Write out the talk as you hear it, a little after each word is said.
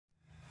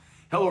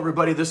Hello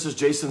everybody, this is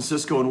Jason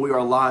Sciscoe and we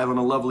are live on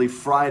a lovely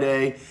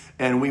Friday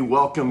and we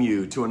welcome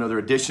you to another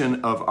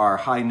edition of our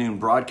High Noon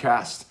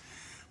broadcast.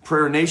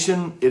 Prayer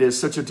Nation, it is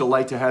such a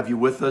delight to have you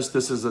with us.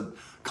 This is a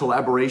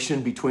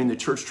collaboration between the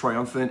Church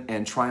Triumphant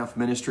and Triumph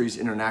Ministries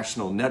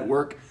International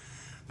Network.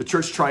 The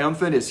Church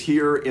Triumphant is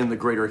here in the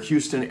greater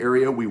Houston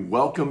area. We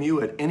welcome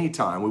you at any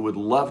time. We would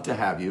love to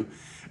have you.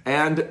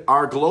 And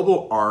our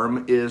global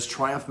arm is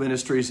Triumph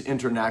Ministries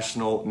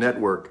International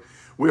Network.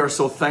 We are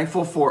so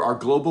thankful for our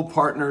global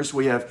partners.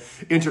 We have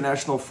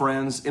international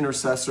friends,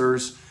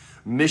 intercessors,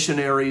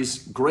 missionaries,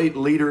 great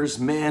leaders,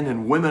 men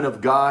and women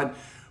of God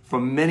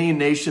from many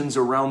nations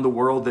around the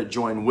world that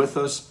join with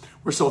us.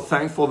 We're so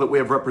thankful that we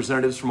have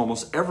representatives from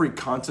almost every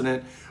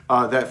continent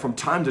that from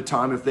time to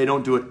time, if they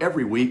don't do it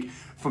every week,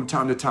 from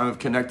time to time have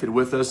connected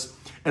with us.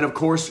 And of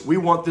course, we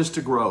want this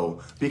to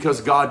grow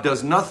because God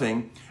does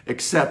nothing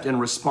except in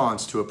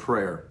response to a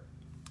prayer.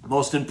 The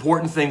most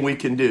important thing we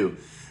can do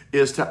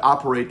is to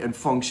operate and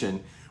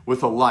function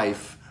with a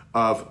life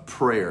of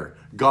prayer.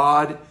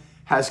 God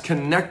has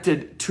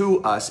connected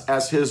to us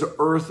as his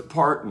earth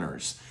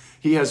partners.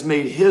 He has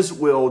made his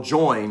will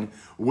join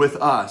with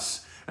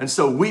us. And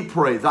so we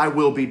pray, thy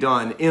will be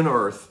done in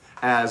earth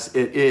as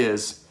it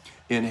is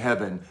in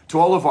heaven. To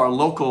all of our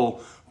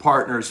local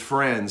partners,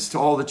 friends, to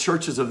all the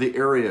churches of the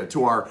area,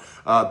 to our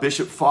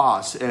Bishop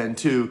Foss and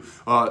to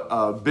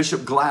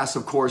Bishop Glass,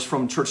 of course,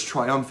 from Church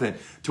Triumphant,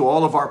 to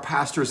all of our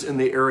pastors in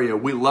the area,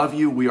 we love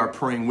you. We are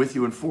praying with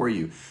you and for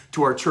you.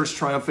 To our Church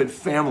Triumphant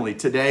family,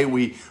 today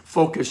we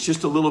focus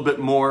just a little bit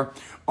more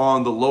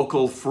on the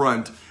local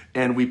front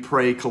and we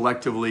pray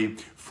collectively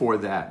for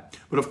that.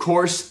 But of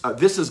course,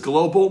 this is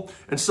global,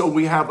 and so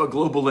we have a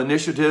global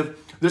initiative.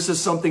 This is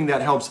something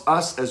that helps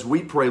us as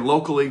we pray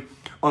locally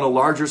on a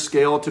larger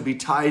scale to be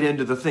tied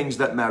into the things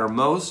that matter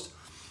most.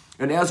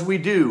 And as we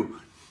do,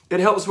 it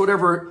helps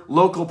whatever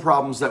local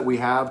problems that we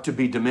have to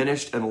be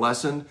diminished and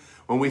lessened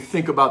when we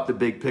think about the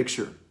big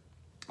picture.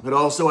 But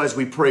also as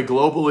we pray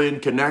globally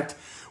and connect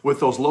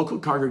with those local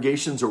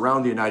congregations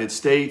around the United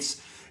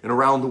States and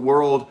around the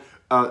world,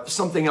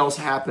 something else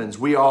happens.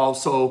 We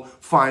also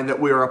find that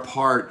we are a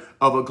part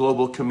of a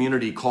global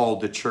community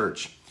called the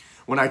church.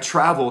 When I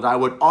traveled, I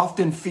would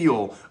often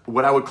feel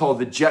what I would call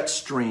the jet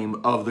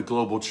stream of the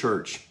global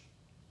church,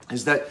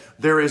 is that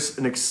there is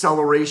an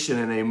acceleration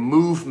and a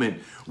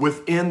movement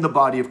within the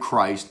body of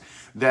Christ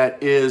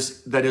that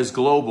is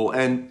global.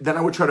 And then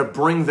I would try to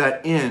bring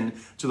that in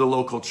to the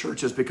local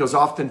churches, because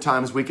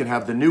oftentimes we can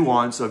have the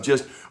nuance of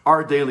just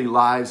our daily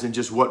lives and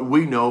just what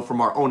we know from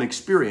our own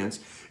experience.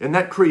 And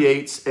that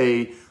creates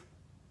a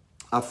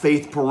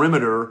faith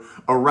perimeter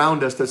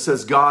around us that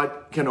says God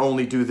can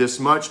only do this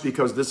much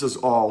because this is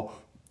all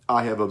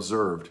I have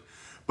observed.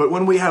 But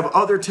when we have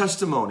other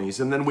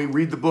testimonies and then we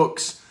read the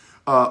books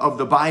of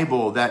the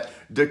Bible that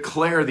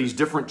declare these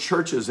different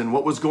churches and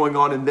what was going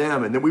on in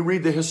them, and then we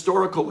read the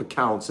historical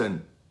accounts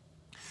and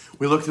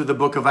we look through the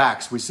book of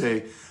Acts, we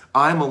say,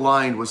 I'm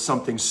aligned with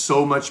something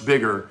so much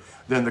bigger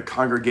than the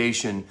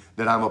congregation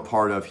that I'm a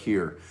part of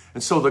here.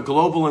 And so the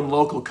global and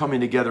local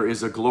coming together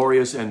is a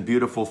glorious and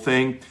beautiful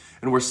thing,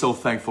 and we're so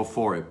thankful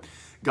for it.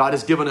 God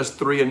has given us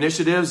 3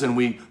 initiatives, and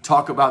we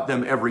talk about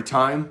them every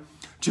time,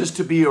 just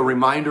to be a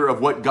reminder of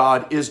what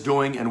God is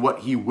doing and what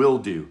he will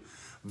do.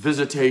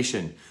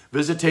 Visitation.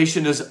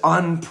 Visitation is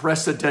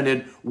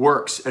unprecedented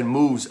works and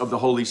moves of the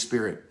Holy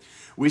Spirit.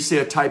 We see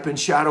a type and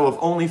shadow of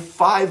only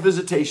 5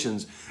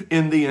 visitations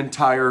in the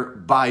entire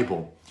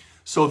Bible.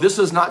 So this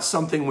is not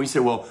something we say,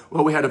 well,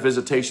 we had a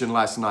visitation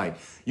last night.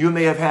 You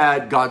may have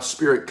had God's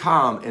Spirit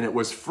come and it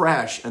was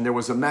fresh and there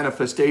was a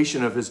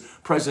manifestation of his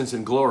presence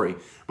and glory.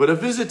 But a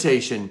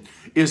visitation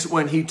is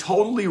when he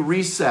totally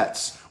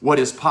resets what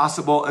is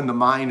possible in the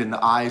mind and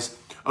the eyes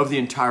of the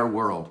entire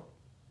world.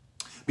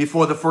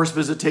 Before the first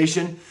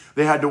visitation,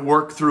 they had to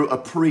work through a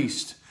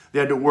priest. They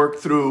had to work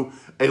through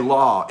a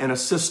law and a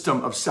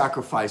system of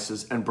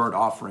sacrifices and burnt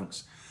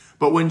offerings.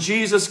 But when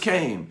Jesus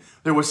came,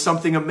 there was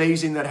something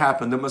amazing that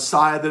happened. The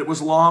Messiah that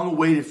was long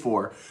waited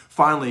for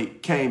finally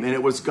came, and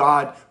it was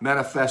God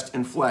manifest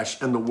in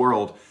flesh, and the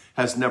world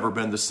has never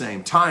been the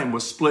same. Time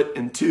was split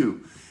in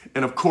 2.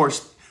 And of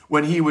course,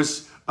 when he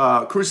was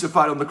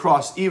crucified on the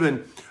cross,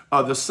 even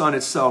the sun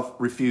itself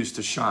refused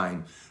to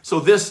shine. So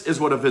this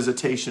is what a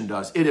visitation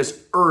does. It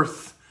is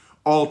earth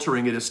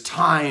altering. It is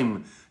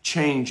time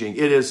changing.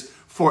 It is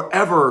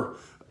forever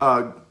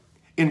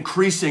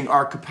increasing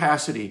our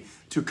capacity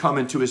to come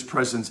into his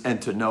presence and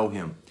to know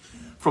him.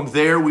 From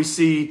there, we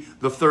see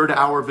the 3rd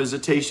hour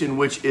visitation,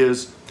 which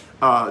is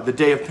the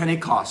day of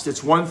Pentecost.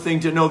 It's one thing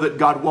to know that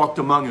God walked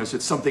among us.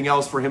 It's something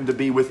else for him to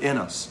be within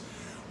us.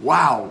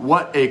 Wow,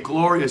 what a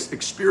glorious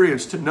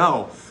experience to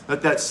know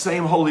that that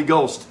same Holy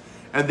Ghost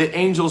and the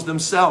angels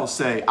themselves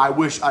say, I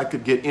wish I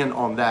could get in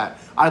on that.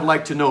 I'd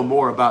like to know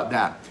more about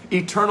that.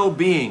 Eternal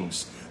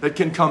beings that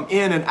can come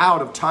in and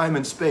out of time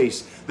and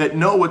space, that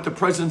know what the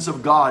presence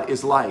of God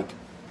is like,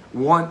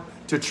 want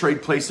to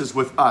trade places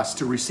with us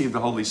to receive the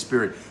Holy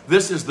Spirit.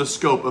 This is the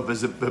scope of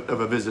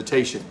a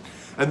visitation.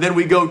 And then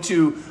we go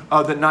to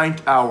the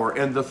 9th hour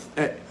and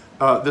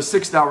the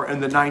 6th hour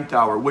and the 9th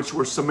hour, which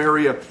were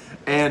Samaria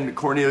and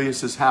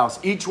Cornelius's house.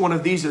 Each one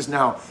of these is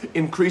now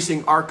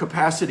increasing our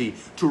capacity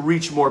to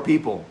reach more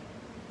people.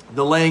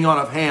 The laying on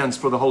of hands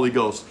for the Holy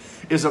Ghost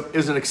is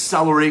an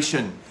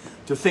acceleration.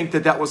 To think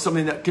that that was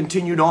something that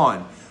continued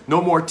on.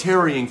 No more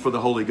tarrying for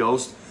the Holy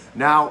Ghost.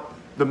 Now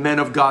the men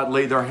of God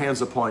lay their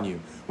hands upon you.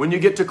 When you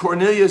get to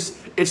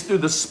Cornelius, it's through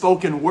the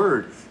spoken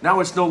word. Now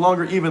it's no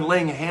longer even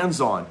laying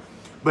hands on.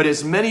 But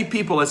as many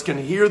people as can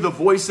hear the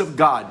voice of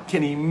God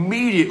can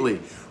immediately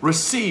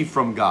receive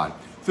from God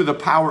through the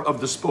power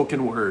of the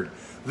spoken word.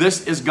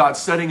 This is God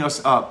setting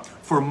us up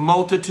for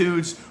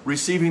multitudes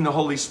receiving the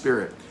Holy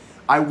Spirit.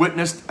 I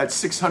witnessed at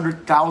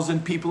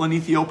 600,000 people in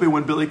Ethiopia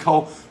when Billy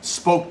Cole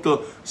spoke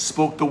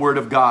the word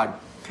of God.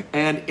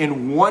 And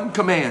in one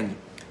command,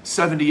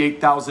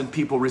 78,000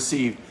 people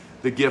received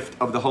the gift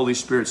of the Holy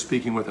Spirit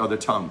speaking with other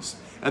tongues.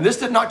 And this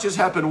did not just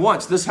happen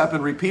once. This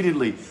happened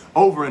repeatedly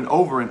over and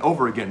over and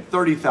over again.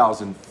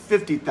 30,000,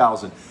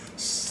 50,000,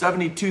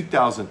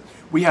 72,000.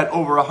 We had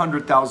over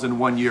 100,000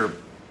 one year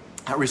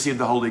that received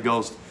the Holy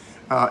Ghost.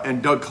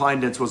 And Doug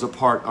Kleindentz was a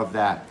part of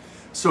that.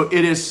 So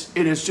it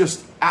is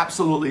just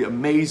absolutely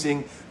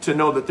amazing to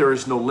know that there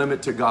is no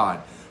limit to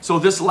God. So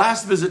this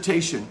last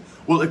visitation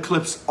will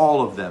eclipse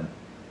all of them.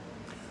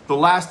 The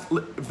last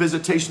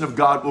visitation of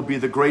God will be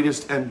the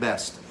greatest and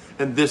best.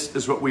 And this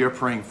is what we are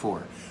praying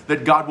for.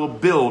 That God will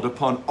build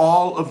upon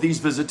all of these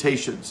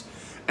visitations.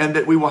 And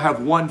that we will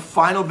have one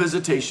final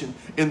visitation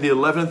in the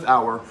 11th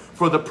hour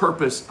for the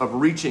purpose of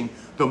reaching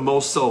the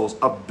most souls.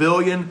 1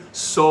 billion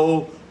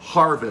soul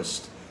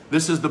harvest.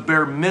 This is the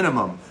bare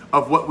minimum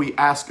of what we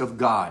ask of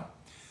God.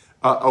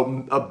 A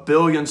 1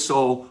 billion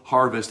soul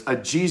harvest, a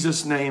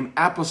Jesus name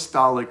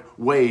apostolic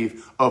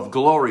wave of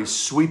glory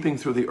sweeping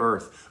through the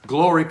earth.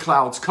 Glory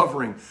clouds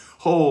covering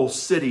whole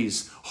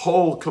cities,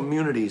 whole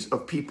communities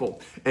of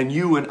people. And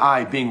you and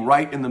I being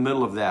right in the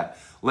middle of that,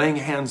 laying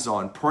hands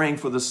on, praying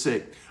for the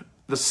sick.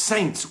 The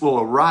saints will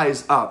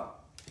arise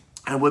up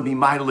and will be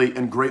mightily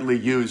and greatly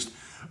used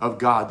of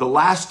God. The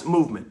last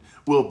movement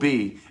will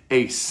be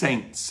a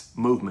saints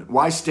movement.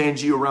 Why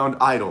stand ye around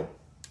idle?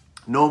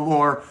 No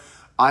more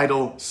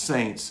idle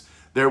saints.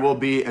 There will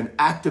be an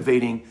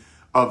activating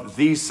of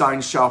these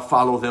signs shall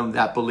follow them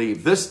that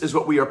believe. This is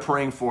what we are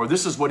praying for.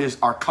 This is what is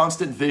our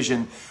constant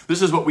vision.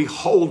 This is what we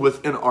hold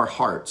within our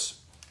hearts.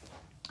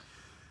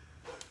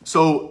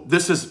 So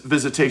this is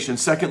visitation.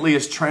 Secondly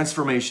is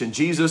transformation.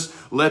 Jesus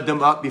led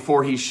them up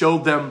before he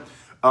showed them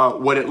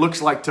what it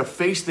looks like to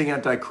face the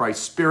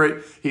Antichrist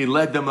spirit. He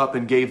led them up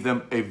and gave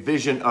them a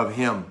vision of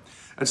him.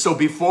 And so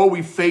before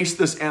we face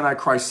this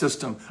Antichrist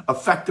system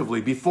effectively,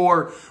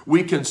 before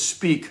we can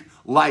speak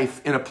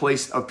life in a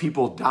place of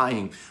people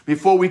dying,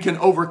 before we can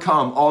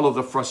overcome all of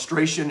the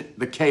frustration,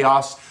 the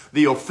chaos,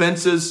 the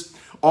offenses,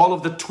 all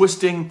of the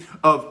twisting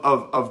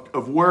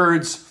of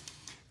words,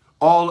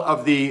 all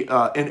of the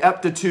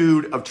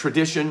ineptitude of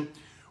tradition,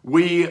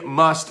 we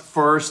must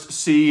first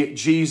see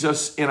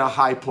Jesus in a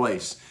high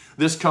place.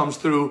 This comes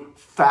through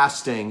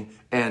fasting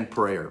and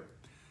prayer.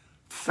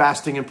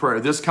 Fasting and prayer.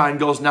 This kind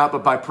goes not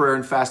but by prayer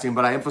and fasting,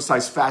 but I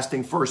emphasize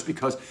fasting first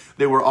because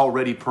they were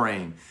already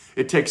praying.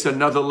 It takes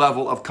another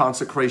level of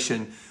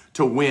consecration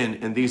to win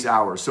in these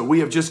hours. So we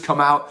have just come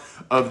out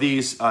of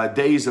these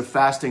days of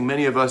fasting.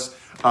 Many of us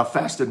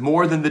fasted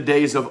more than the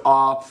days of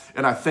awe,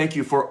 and I thank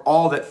you for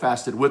all that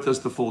fasted with us,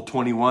 the full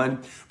 21.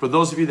 For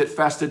those of you that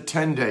fasted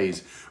 10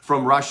 days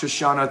from Rosh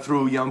Hashanah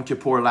through Yom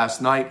Kippur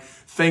last night,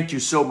 thank you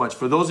so much.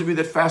 For those of you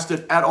that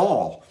fasted at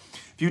all,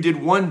 if you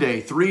did 1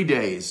 day, 3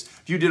 days,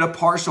 if you did a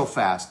partial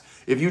fast,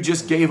 if you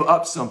just gave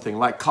up something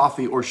like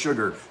coffee or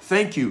sugar,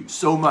 thank you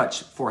so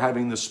much for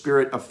having the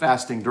spirit of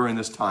fasting during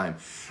this time.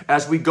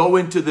 As we go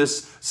into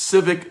this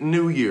civic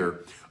new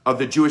year of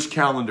the Jewish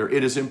calendar,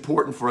 it is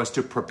important for us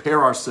to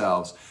prepare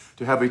ourselves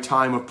to have a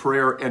time of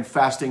prayer and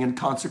fasting and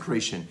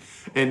consecration.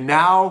 And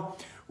now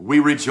we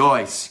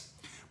rejoice.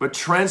 But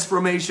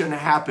transformation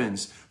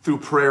happens through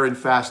prayer and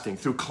fasting,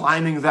 through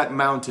climbing that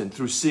mountain,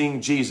 through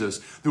seeing Jesus,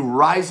 through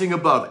rising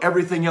above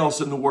everything else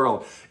in the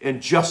world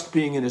and just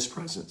being in his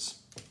presence.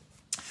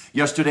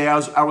 Yesterday,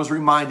 I was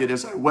reminded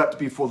as I wept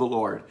before the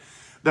Lord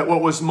that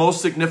what was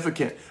most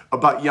significant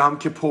about Yom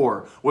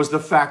Kippur was the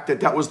fact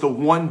that that was the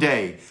one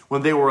day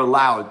when they were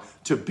allowed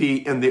to be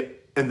in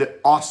the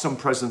awesome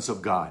presence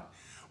of God,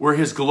 where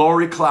his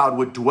glory cloud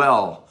would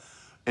dwell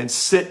and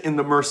sit in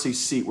the mercy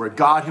seat, where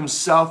God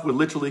himself would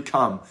literally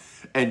come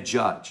and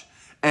judge.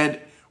 And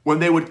when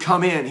they would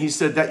come in, he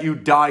said that you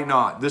die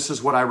not. This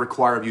is what I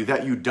require of you,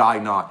 that you die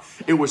not.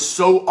 It was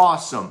so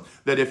awesome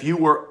that if you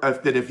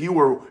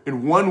were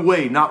in one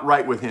way not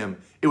right with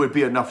him, it would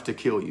be enough to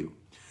kill you.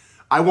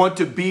 I want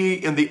to be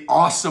in the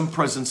awesome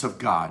presence of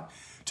God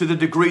to the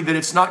degree that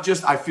it's not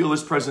just I feel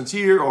his presence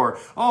here or,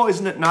 oh,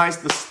 isn't it nice?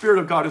 The Spirit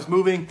of God is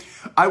moving.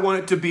 I want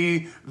it to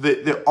be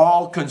the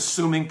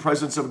all-consuming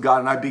presence of God.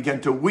 And I begin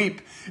to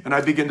weep and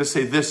I begin to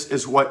say, this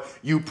is what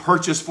you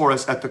purchased for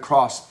us at the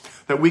cross.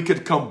 that we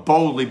could come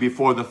boldly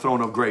before the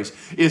throne of grace?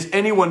 Is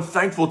anyone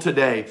thankful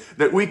today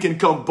that we can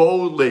come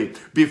boldly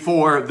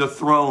before the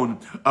throne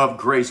of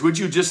grace? Would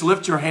you just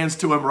lift your hands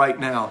to him right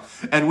now?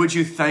 And would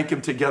you thank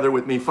him together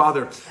with me?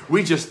 Father,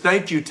 we just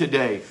thank you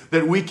today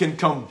that we can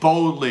come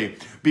boldly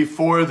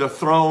before the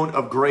throne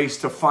of grace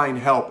to find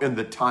help in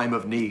the time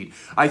of need.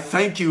 I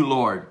thank you,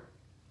 Lord,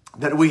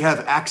 that we have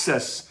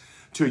access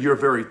to your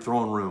very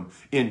throne room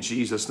in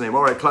Jesus' name.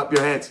 All right, clap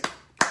your hands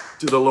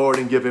to the Lord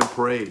and give him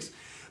praise.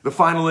 The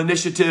final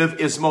initiative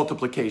is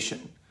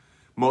multiplication.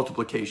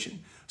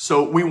 Multiplication.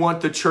 So we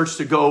want the church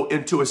to go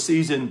into a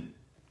season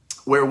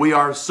where we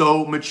are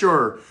so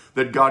mature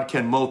that God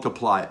can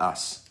multiply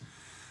us.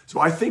 So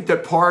I think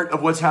that part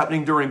of what's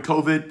happening during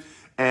COVID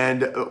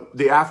and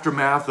the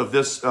aftermath of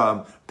this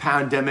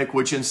pandemic,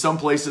 which in some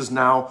places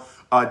now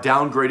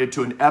downgraded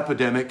to an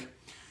epidemic,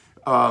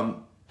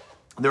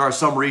 there are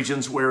some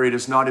regions where it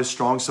is not as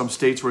strong, some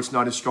states where it's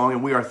not as strong,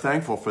 and we are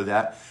thankful for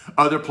that.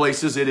 Other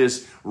places it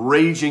is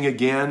raging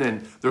again,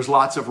 and there's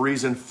lots of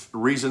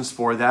reasons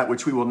for that,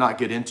 which we will not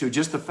get into.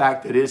 Just the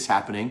fact that it is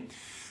happening.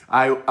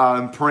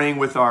 I'm praying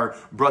with our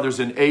brothers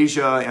in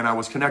Asia, and I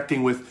was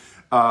connecting with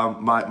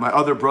my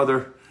other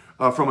brother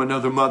from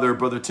another mother,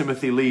 Brother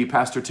Timothy Lee,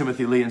 Pastor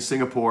Timothy Lee in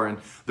Singapore, and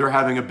they're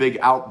having a big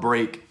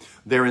outbreak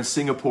there in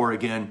Singapore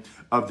again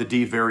of the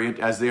D variant,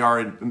 as they are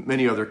in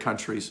many other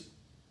countries.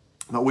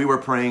 But we were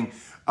praying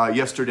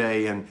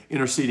yesterday and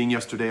interceding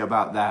yesterday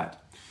about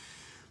that.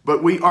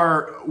 But we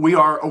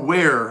are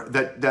aware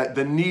that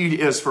the need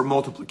is for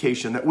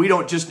multiplication, that we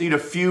don't just need a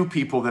few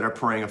people that are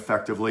praying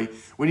effectively.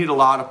 We need a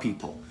lot of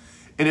people.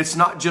 And it's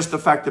not just the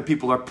fact that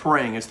people are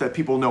praying, it's that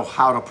people know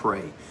how to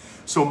pray.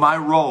 So my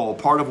role,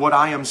 part of what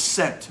I am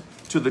sent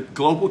to the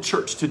global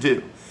church to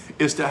do,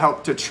 is to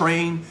help to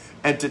train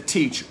and to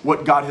teach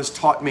what God has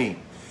taught me.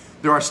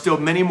 There are still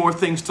many more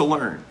things to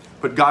learn.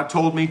 But God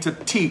told me to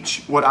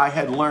teach what I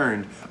had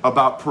learned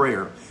about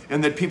prayer,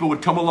 and that people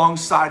would come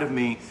alongside of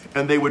me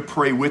and they would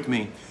pray with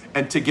me.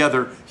 And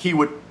together he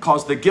would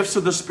cause the gifts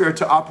of the Spirit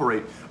to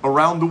operate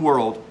around the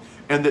world,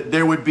 and that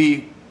there would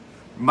be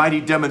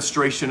mighty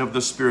demonstration of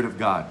the Spirit of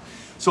God.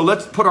 So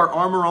let's put our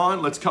armor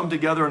on. Let's come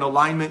together in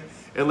alignment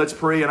and let's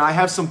pray. And I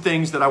have some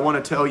things that I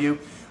want to tell you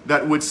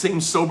that would seem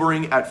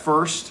sobering at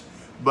first,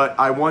 but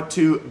I want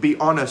to be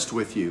honest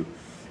with you.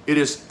 It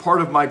is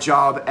part of my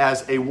job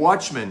as a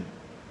watchman.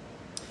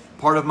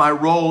 Part of my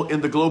role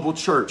in the global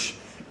church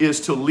is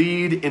to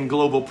lead in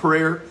global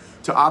prayer,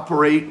 to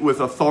operate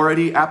with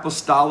authority,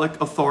 apostolic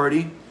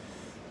authority.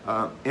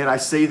 And I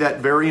say that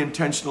very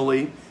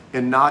intentionally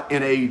and not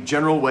in a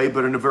general way,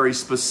 but in a very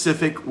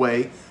specific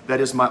way. That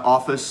is my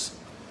office,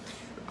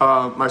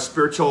 my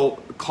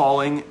spiritual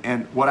calling,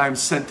 and what I'm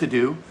sent to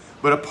do.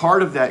 But a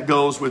part of that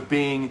goes with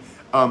being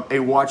a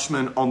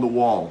watchman on the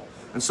wall.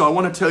 And so I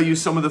want to tell you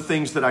some of the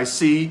things that I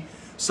see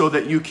so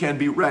that you can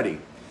be ready.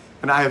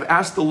 And I have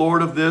asked the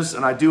Lord of this,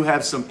 and I do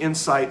have some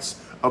insights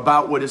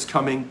about what is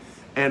coming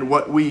and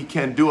what we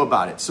can do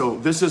about it. So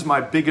this is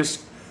my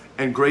biggest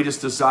and greatest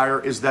desire,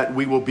 is that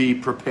we will be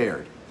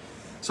prepared.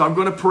 So I'm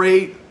going to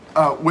pray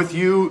with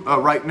you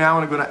right now,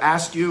 and I'm going to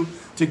ask you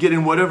to get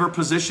in whatever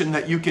position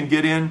that you can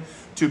get in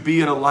to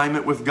be in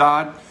alignment with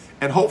God.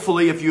 And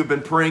hopefully, if you've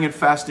been praying and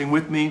fasting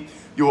with me,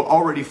 you will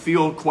already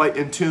feel quite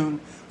in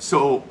tune.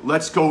 So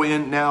let's go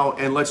in now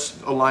and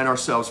let's align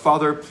ourselves.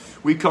 Father,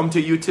 we come to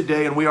you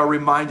today and we are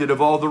reminded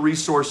of all the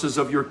resources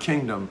of your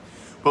kingdom.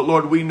 But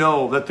Lord, we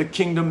know that the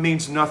kingdom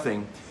means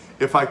nothing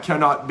if I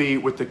cannot be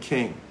with the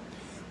King.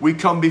 We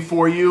come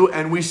before you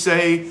and we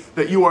say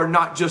that you are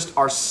not just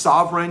our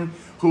sovereign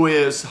who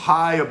is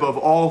high above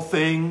all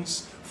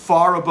things,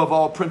 far above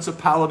all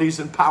principalities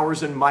and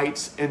powers and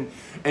mights and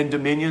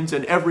dominions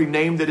and every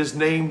name that is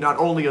named, not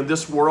only in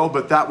this world,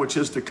 but that which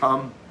is to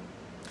come.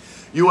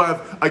 You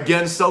have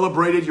again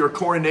celebrated your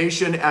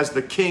coronation as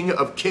the King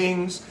of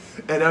Kings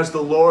and as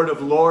the Lord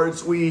of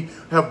Lords. We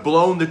have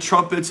blown the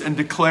trumpets and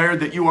declared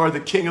that you are the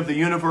King of the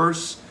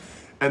universe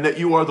and that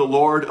you are the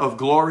Lord of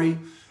glory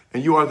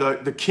and you are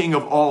the King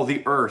of all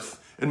the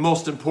earth, and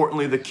most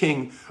importantly, the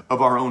King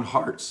of our own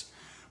hearts.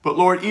 But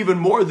Lord, even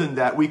more than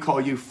that, we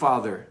call you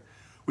Father.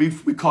 We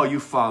call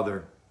you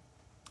Father.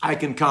 I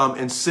can come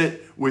and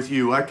sit with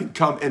you. I can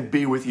come and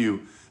be with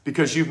you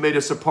because you've made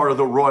us a part of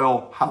the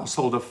royal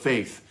household of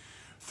faith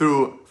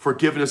through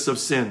forgiveness of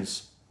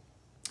sins,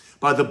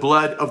 by the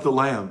blood of the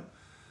Lamb,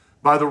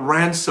 by the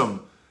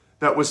ransom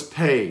that was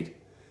paid,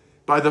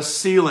 by the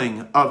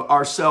sealing of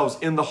ourselves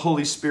in the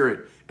Holy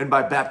Spirit, and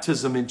by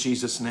baptism in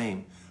Jesus'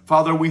 name.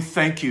 Father, we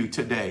thank you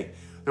today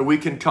that we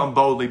can come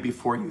boldly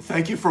before you.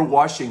 Thank you for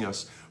washing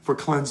us, for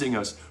cleansing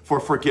us, for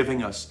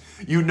forgiving us.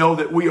 You know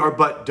that we are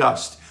but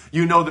dust.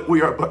 You know that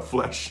we are but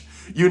flesh.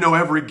 You know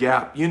every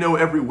gap. You know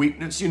every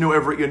weakness. You know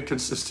every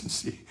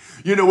inconsistency.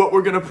 You know what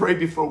we're going to pray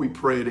before we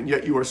pray it, and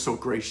yet you are so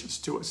gracious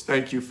to us.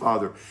 Thank you,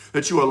 Father,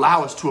 that you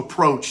allow us to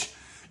approach.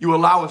 You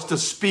allow us to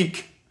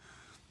speak.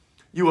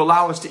 You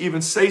allow us to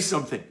even say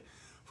something.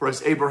 For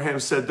as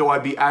Abraham said, though I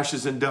be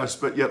ashes and dust,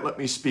 but yet let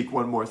me speak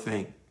one more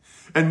thing.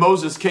 And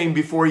Moses came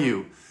before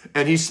you,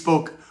 and he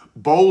spoke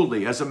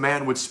boldly as a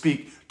man would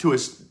speak to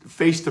his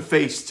face to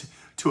face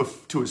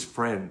to his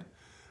friend.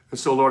 And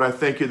so, Lord, I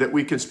thank you that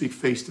we can speak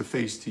face to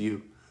face to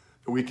you,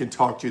 that we can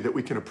talk to you, that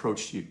we can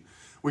approach you.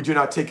 We do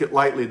not take it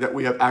lightly that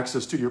we have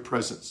access to your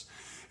presence.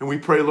 And we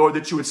pray, Lord,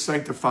 that you would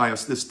sanctify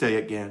us this day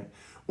again.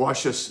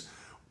 Wash us,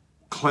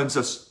 cleanse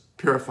us,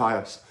 purify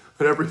us.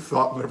 Let every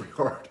thought and every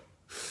heart.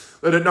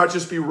 Let it not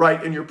just be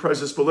right in your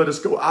presence, but let us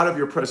go out of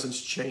your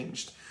presence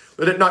changed.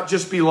 Let it not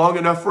just be long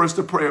enough for us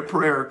to pray a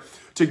prayer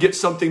to get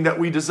something that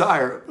we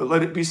desire, but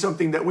let it be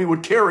something that we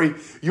would carry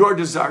your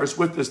desires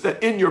with us,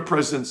 that in your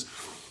presence,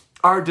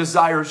 our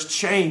desires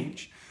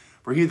change.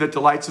 For he that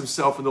delights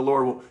himself in the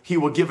Lord, he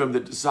will give him the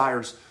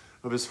desires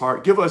of his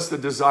heart. Give us the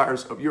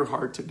desires of your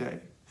heart today.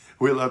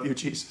 We love you,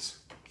 Jesus.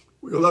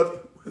 We love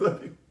you. We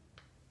love you.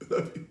 We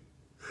love you.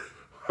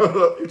 I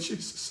love you,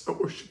 Jesus. I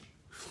worship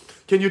you.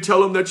 Can you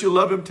tell him that you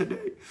love him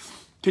today?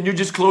 Can you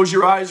just close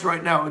your eyes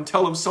right now and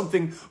tell him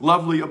something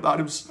lovely about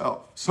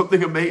himself,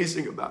 something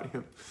amazing about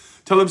him?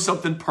 Tell him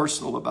something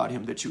personal about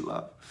him that you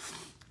love.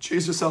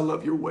 Jesus, I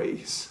love your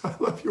ways. I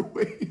love your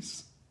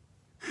ways.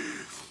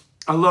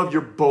 I love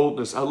your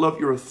boldness. I love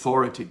your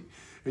authority.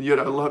 And yet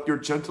I love your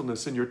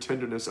gentleness and your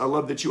tenderness. I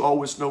love that you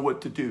always know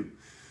what to do,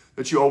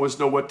 that you always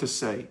know what to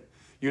say.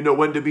 You know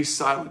when to be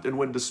silent and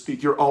when to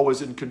speak. You're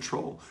always in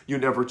control. You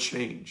never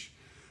change.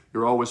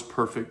 You're always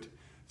perfect.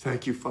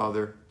 Thank you,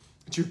 Father,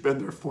 that you've been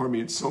there for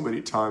me in so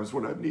many times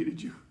when I've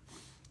needed you,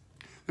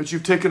 that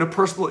you've taken a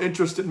personal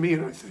interest in me,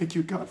 and I thank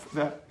you, God, for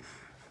that.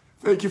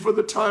 Thank you for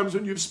the times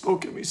when you've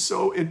spoken to me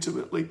so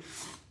intimately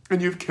and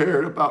you've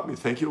cared about me.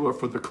 Thank you, Lord,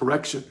 for the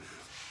correction.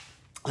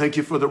 Thank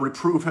you for the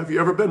reproof. Have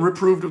you ever been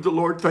reproved of the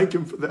Lord? Thank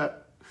him for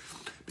that.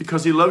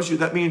 Because he loves you,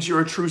 that means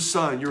you're a true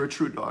son. You're a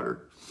true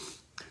daughter.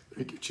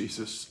 Thank you,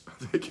 Jesus.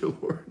 Thank you,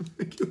 Lord.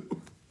 Thank you,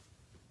 Lord.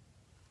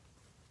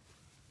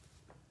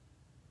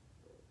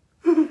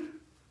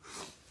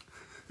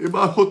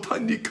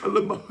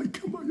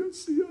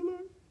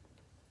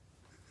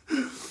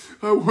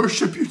 I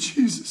worship you,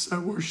 Jesus. I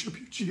worship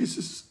you,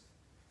 Jesus.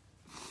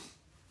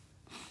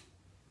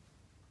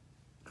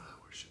 I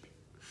worship you.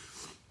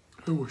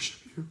 I worship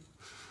you.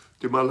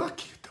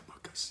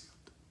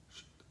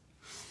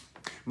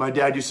 My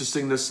dad used to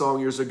sing this song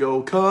years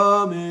ago.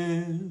 Come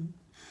in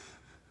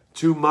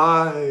to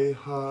my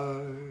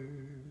heart.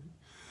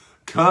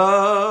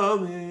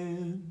 Come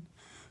in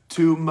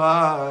to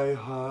my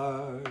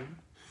heart.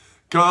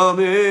 Come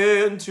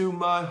into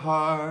my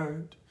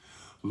heart,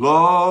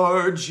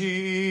 Lord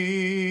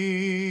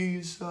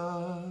Jesus.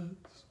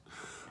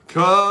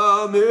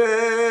 Come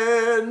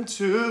in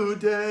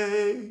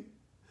today.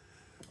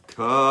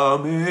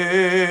 Come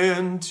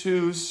in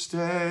to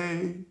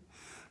stay.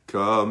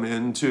 Come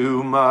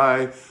into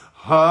my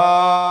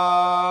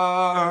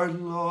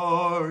heart,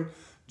 Lord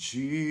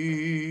Jesus.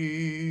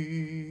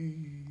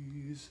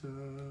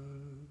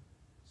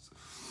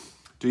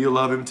 Do you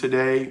love him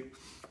today?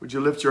 Would you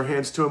lift your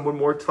hands to him one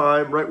more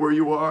time, right where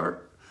you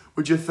are?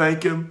 Would you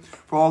thank him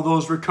for all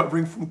those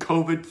recovering from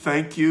COVID?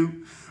 Thank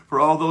you. For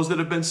all those that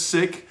have been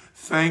sick,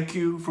 thank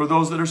you. For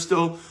those that are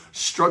still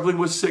struggling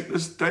with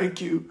sickness, thank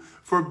you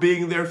for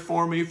being there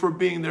for me, for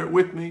being there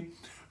with me,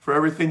 for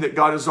everything that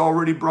God has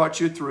already brought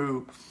you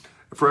through,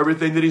 for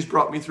everything that he's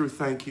brought me through.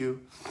 Thank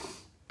you.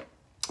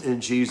 In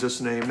Jesus'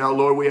 name. Now,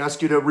 Lord, we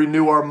ask you to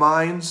renew our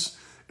minds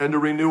and to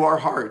renew our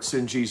hearts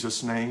in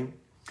Jesus' name.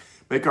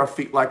 Make our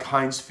feet like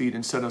hinds' feet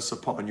and set us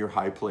upon your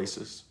high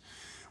places.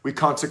 We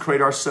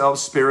consecrate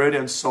ourselves, spirit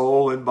and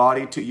soul and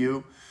body to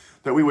you,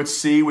 that we would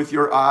see with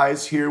your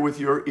eyes, hear with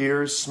your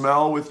ears,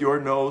 smell with your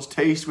nose,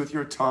 taste with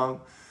your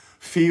tongue,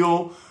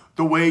 feel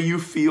the way you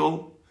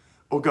feel.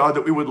 Oh God,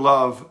 that we would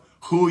love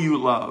who you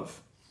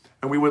love,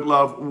 and we would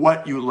love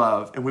what you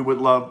love, and we would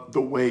love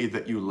the way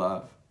that you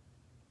love.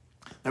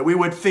 That we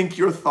would think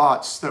your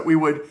thoughts, that we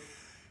would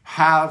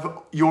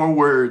have your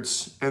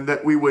words, and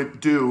that we would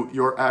do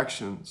your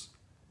actions.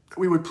 That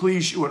we would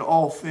please you in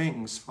all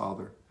things,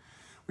 Father.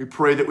 We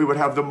pray that we would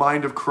have the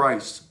mind of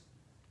Christ,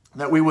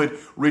 that we would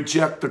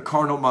reject the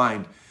carnal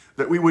mind,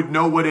 that we would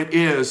know what it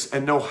is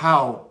and know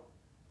how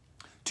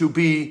to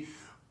be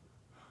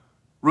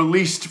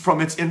released from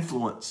its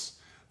influence.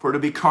 For to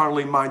be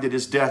carnally minded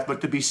is death,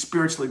 but to be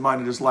spiritually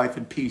minded is life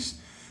and peace.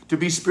 To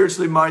be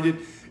spiritually minded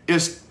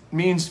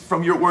means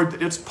from your word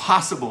that it's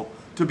possible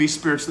to be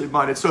spiritually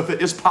minded. So if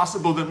it is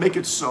possible, then make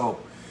it so.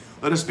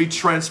 Let us be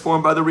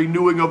transformed by the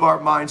renewing of our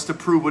minds to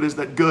prove what is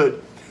that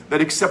good,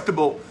 that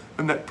acceptable,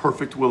 and that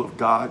perfect will of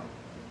God.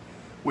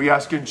 We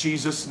ask in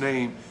Jesus'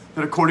 name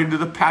that according to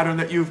the pattern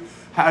that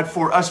you've had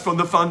for us from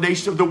the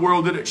foundation of the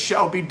world, that it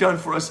shall be done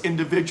for us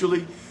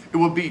individually. It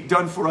will be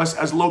done for us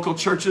as local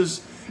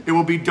churches. It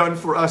will be done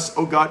for us,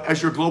 oh God,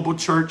 as your global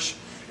church.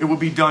 It will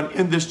be done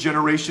in this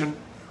generation,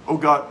 oh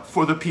God,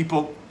 for the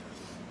people.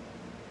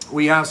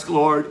 We ask,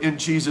 Lord, in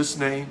Jesus'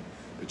 name,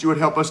 that you would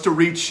help us to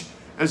reach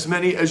as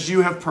many as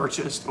you have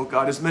purchased, oh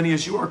God, as many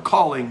as you are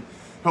calling.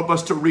 Help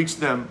us to reach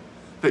them,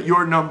 that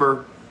your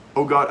number,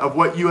 oh God, of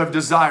what you have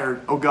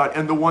desired, oh God,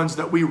 and the ones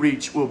that we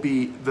reach will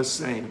be the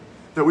same.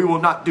 That we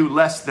will not do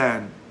less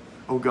than,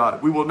 oh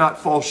God. We will not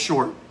fall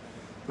short,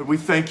 But we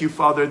thank you,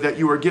 Father, that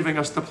you are giving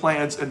us the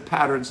plans and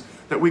patterns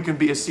that we can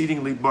be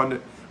exceedingly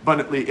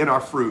abundantly in our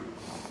fruit.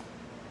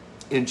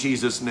 In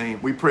Jesus' name,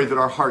 we pray that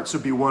our hearts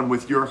would be one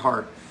with your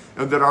heart,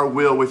 and that our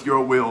will with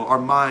your will, our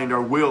mind,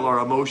 our will, our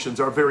emotions,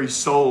 our very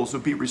souls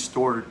would be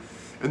restored.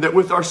 And that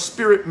with our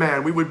spirit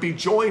man, we would be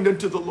joined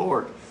unto the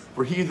Lord.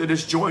 For he that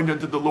is joined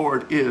unto the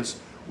Lord is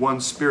one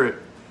spirit.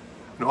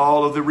 And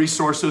all of the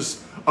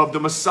resources of the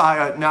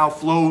Messiah now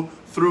flow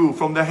through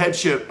from the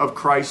headship of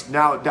Christ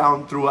now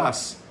down through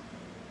us.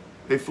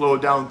 They flow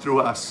down through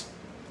us.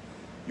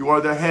 You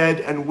are the head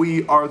and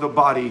we are the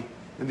body,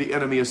 and the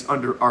enemy is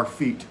under our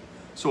feet.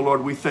 So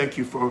Lord, we thank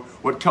you for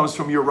what comes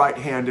from your right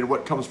hand and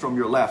what comes from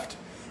your left.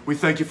 We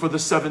thank you for the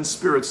 7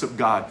 spirits of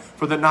God,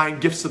 for the 9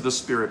 gifts of the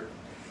Spirit,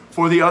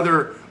 for the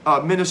other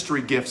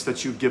ministry gifts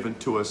that you've given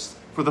to us,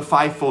 for the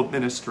 5-fold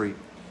ministry.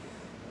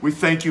 We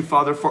thank you,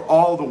 Father, for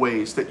all the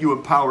ways that you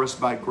empower us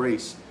by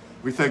grace.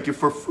 We thank you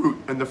for fruit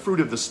and the fruit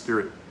of the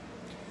Spirit.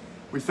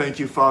 We thank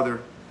you,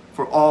 Father,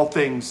 for all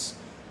things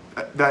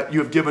that you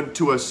have given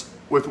to us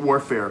with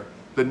warfare.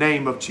 The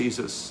name of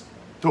Jesus,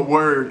 the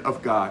Word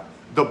of God,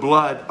 the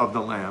blood of the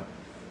Lamb,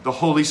 the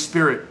Holy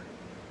Spirit,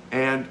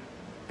 and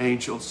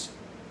angels.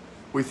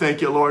 We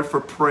thank you, Lord, for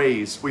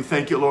praise. We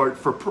thank you, Lord,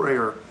 for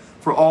prayer,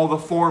 for all the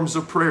forms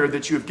of prayer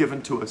that you have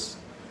given to us.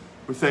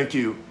 We thank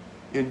you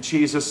in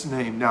Jesus'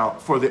 name. Now,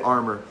 for the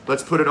armor,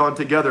 let's put it on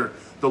together.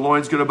 The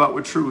loins girt about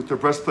with truth, the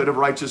breastplate of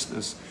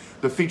righteousness,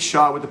 the feet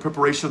shod with the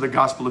preparation of the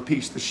gospel of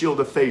peace, the shield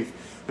of faith,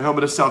 the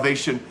helmet of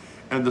salvation,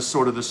 and the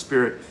sword of the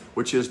Spirit,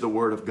 which is the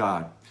word of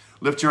God.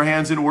 Lift your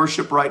hands in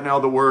worship right now.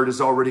 The word is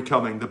already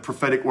coming. The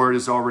prophetic word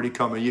is already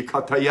coming.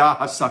 Yikataya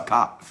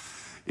hasaka.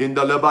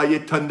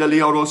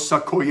 Indalabayitandalioro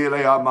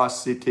sakoyelea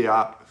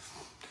masitea.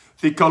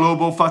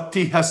 Thikalobo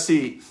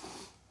fatihasi.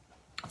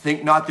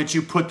 Think not that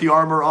you put the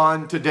armor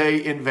on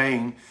today in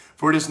vain,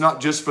 for it is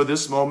not just for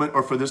this moment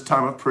or for this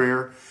time of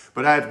prayer,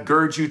 but I have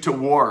girded you to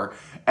war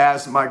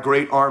as my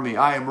great army.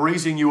 I am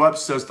raising you up,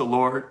 says the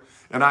Lord,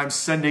 and I'm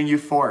sending you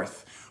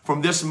forth.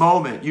 From this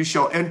moment you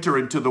shall enter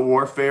into the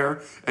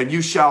warfare, and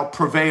you shall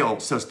prevail,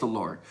 says the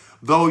Lord.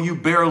 Though you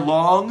bear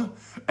long,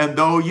 and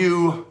though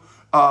you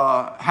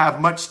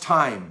have much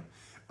time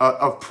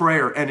of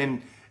prayer,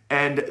 and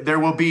there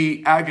will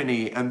be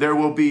agony, and there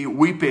will be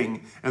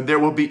weeping, and there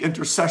will be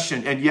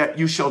intercession, and yet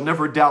you shall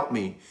never doubt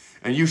me,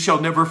 and you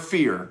shall never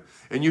fear,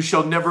 and you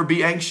shall never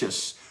be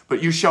anxious,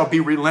 but you shall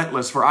be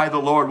relentless, for I, the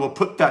Lord, will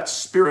put that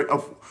spirit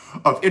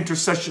of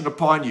intercession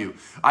upon you.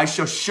 I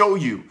shall show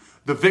you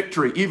the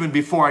victory even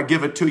before I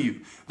give it to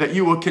you, that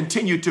you will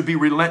continue to be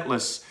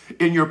relentless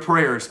in your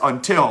prayers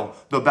until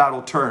the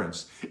battle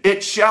turns.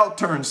 It shall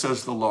turn,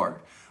 says the Lord,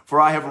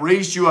 for I have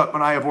raised you up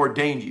and I have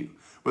ordained you.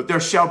 But there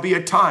shall be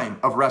a time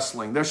of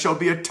wrestling. There shall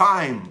be a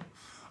time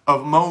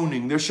of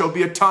moaning. There shall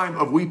be a time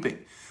of weeping.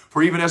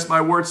 For even as my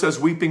word says,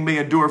 weeping may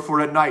endure for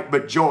a night,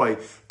 but joy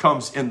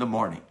comes in the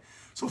morning.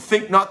 So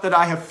think not that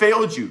I have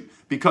failed you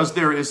because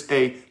there is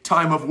a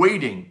time of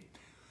waiting.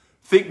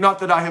 Think not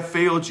that I have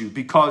failed you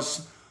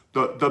because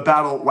the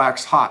battle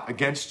wax hot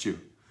against you.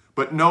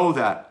 But know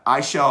that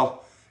I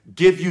shall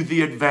give you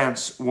the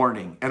advance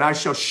warning, and I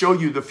shall show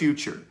you the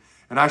future,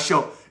 and I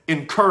shall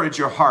encourage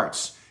your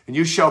hearts, and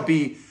you shall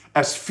be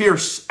as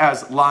fierce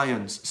as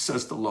lions,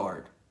 says the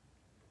Lord.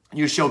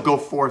 You shall go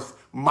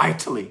forth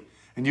mightily,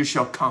 and you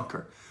shall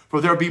conquer. For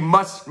there be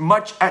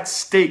much at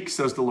stake,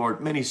 says the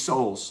Lord. Many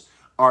souls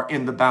are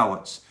in the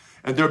balance,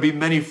 and there be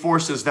many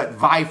forces that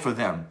vie for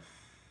them.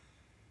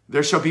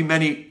 There shall be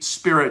many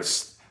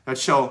spirits that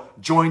shall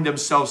join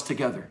themselves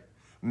together.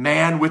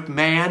 Man with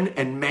man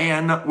and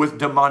man with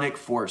demonic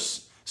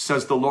force,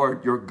 says the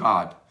Lord your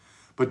God.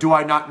 But do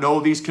I not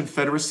know these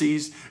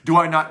confederacies? Do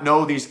I not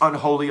know these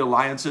unholy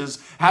alliances?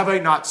 Have I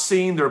not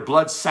seen their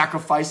blood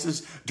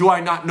sacrifices? Do I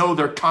not know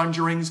their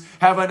conjurings?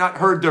 Have I not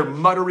heard their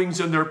mutterings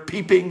and their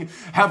peeping?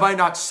 Have I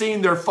not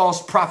seen their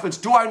false prophets?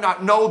 Do I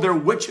not know their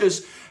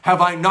witches?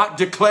 Have I not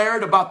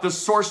declared about the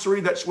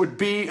sorcery that would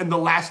be in the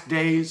last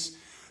days?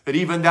 That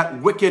even that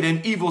wicked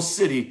and evil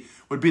city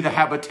would be the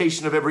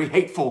habitation of every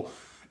hateful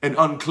and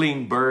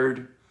unclean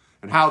bird,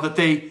 and how that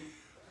they,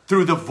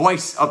 through the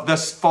voice of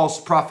this false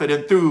prophet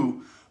and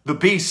through the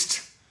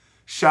beast,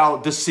 shall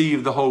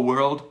deceive the whole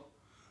world.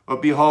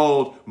 But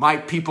behold, my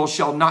people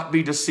shall not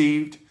be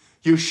deceived.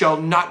 You shall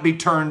not be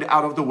turned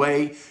out of the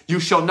way. You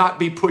shall not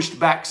be pushed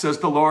back, says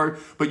the Lord,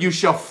 but you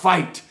shall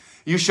fight.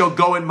 You shall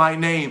go in my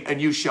name,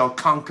 and you shall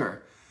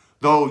conquer,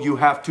 though you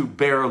have to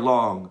bear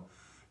long,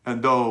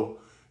 and though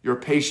your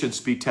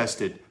patience be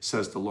tested,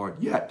 says the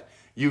Lord, yet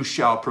you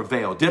shall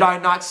prevail. Did I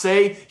not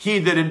say, he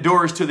that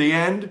endures to the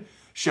end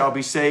shall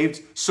be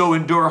saved? So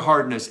endure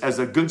hardness as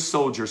a good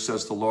soldier,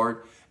 says the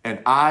Lord, and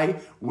I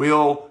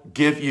will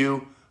give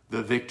you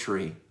the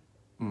victory.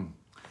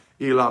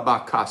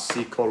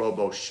 Ilabakasi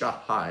kolobo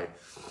shahai,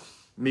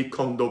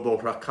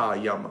 mikondobo raka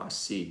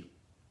yamasi.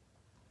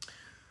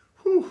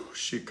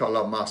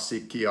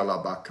 Shikalamasi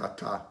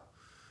kialabakata,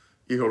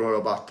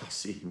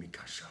 ihorobatasi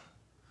mikasha.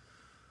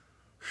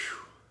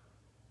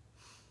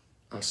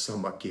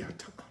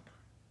 Asamakiata.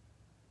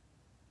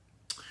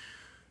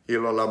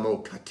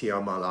 Ilalamo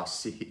katiamala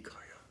sihikaya.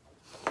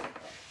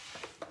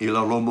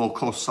 Ilalomo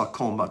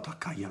kosakoma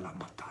takayala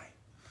matai.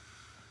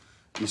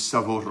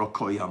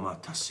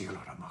 Isavorokoyamata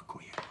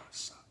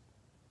silaramakoyamasa.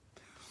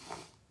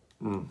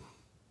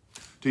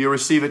 Do you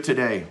receive it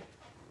today?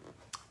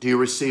 Do you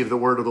receive the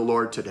word of the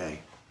Lord today?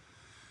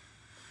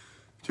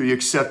 Do you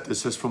accept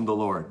this as from the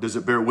Lord? Does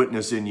it bear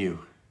witness in you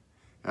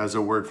as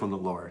a word from the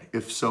Lord?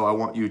 If so, I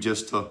want you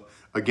just to,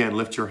 again,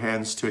 lift your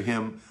hands to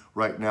him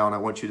right now, and I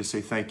want you to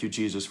say, thank you,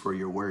 Jesus, for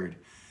your word.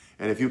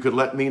 And if you could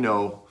let me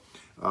know,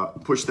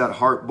 push that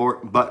heart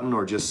button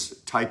or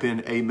just type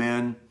in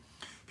amen.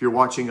 If you're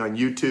watching on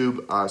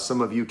YouTube,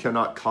 some of you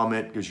cannot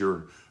comment because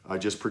you're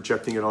just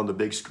projecting it on the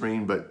big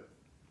screen, but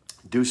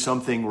do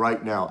something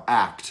right now.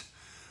 Act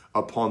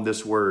upon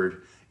this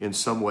word in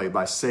some way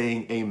by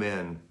saying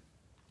amen,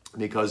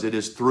 because it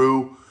is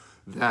through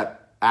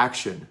that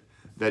action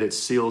that it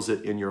seals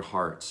it in your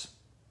hearts.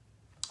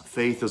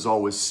 Faith is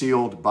always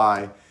sealed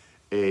by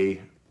a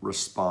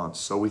response.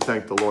 So we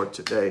thank the Lord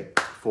today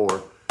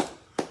for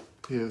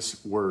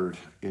his word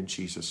in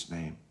Jesus'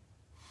 name.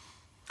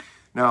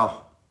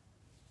 Now,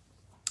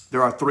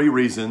 there are 3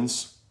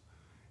 reasons,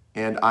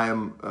 and I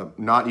am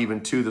not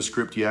even to the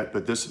script yet,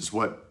 but this is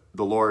what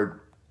the Lord,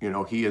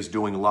 he is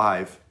doing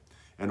live,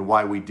 and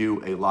why we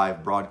do a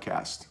live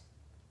broadcast.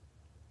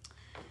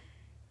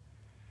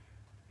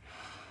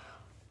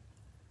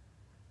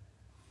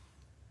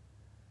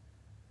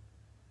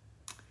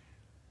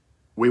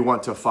 We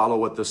want to follow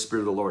what the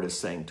Spirit of the Lord is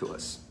saying to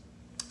us.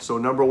 So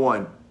number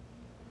 1,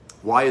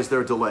 why is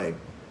there delay?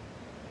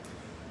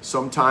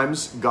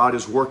 Sometimes God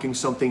is working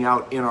something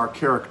out in our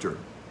character.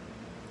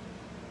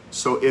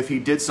 So if he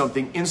did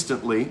something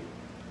instantly,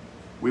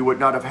 we would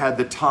not have had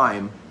the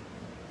time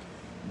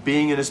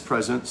being in his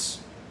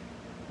presence.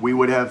 We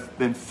would have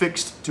been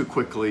fixed too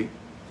quickly.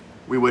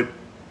 We would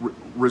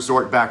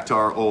resort back to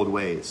our old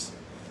ways.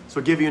 So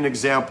I'll give you an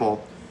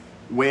example.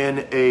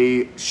 When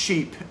a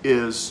sheep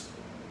is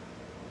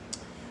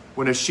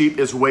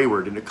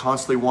wayward and it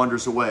constantly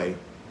wanders away,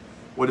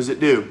 what does it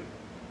do?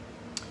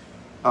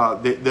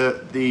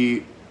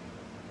 The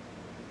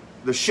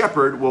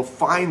shepherd will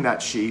find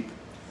that sheep,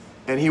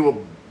 and he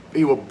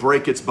will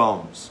break its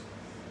bones.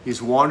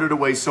 He's wandered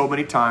away so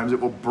many times, it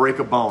will break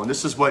a bone.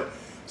 This is what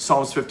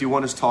Psalms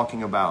 51 is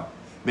talking about.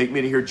 Make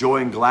me to hear joy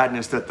and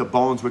gladness, that the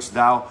bones which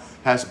thou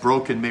hast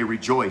broken may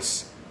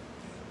rejoice.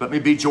 Let me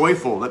be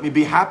joyful. Let me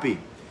be happy.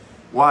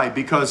 Why?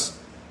 Because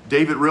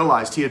David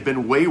realized he had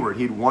been wayward.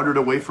 He'd wandered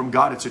away from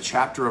God. It's a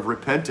chapter of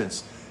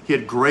repentance. He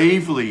had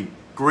gravely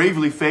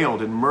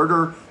failed in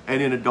murder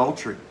and in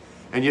adultery.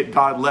 And yet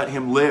God let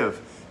him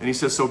live. And he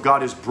says, so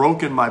God has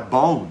broken my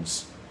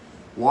bones.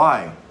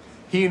 Why?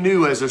 He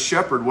knew as a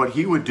shepherd what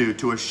he would do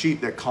to a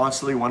sheep that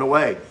constantly went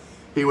away.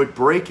 He would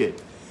break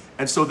it.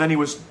 And so then he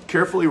was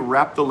carefully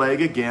wrap the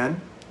leg again,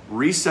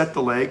 reset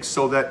the leg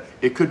so that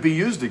it could be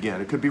used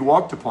again. It could be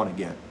walked upon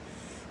again.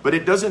 But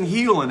it doesn't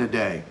heal in a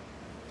day.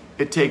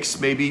 It takes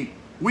maybe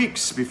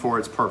weeks before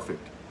it's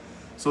perfect.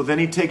 So then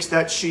he takes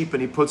that sheep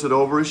and he puts it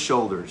over his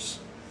shoulders.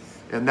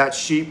 And that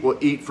sheep will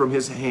eat from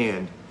his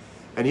hand.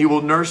 And he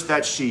will nurse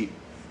that sheep.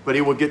 But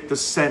he will get the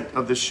scent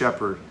of the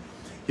shepherd.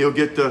 He'll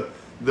get the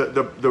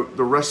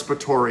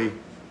respiratory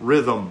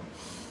rhythm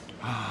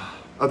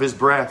of his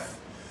breath.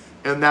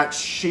 And that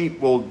sheep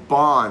will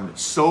bond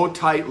so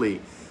tightly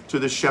to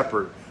the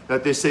shepherd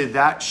that they say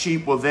that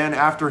sheep will then,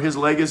 after his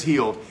leg is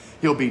healed,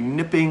 he'll be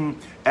nipping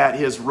at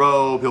his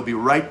robe. He'll be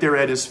right there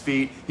at his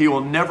feet. He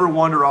will never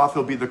wander off.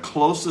 He'll be the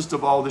closest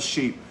of all the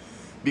sheep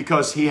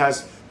because he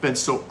has been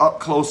so up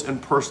close and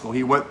personal.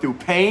 He went through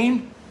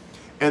pain,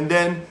 and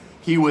then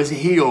he was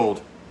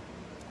healed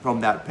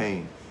from that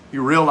pain. He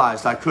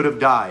realized, I could have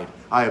died.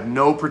 I have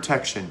no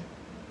protection.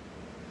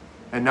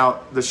 And now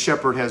the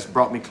shepherd has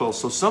brought me close.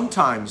 So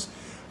sometimes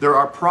there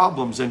are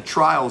problems and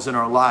trials in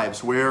our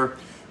lives where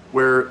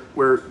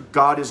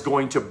God is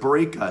going to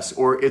break us,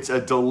 or it's a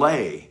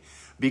delay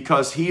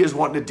because he is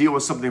wanting to deal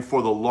with something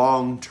for the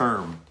long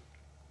term.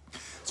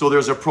 So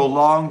there's a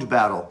prolonged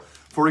battle.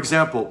 For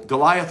example,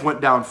 Goliath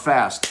went down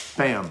fast,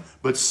 bam.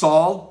 But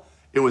Saul,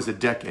 it was a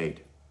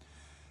decade.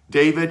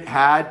 David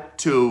had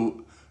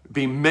to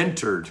be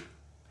mentored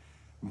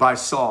by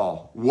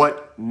Saul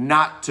what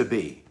not to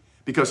be,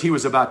 because he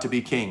was about to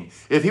be king.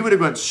 If he would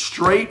have went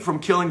straight from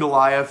killing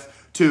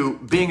Goliath to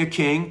being a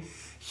king,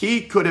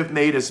 he could have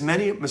made as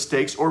many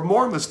mistakes or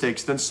more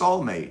mistakes than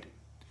Saul made.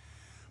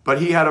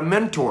 But he had a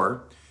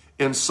mentor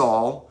in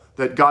Saul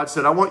that God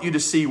said, I want you to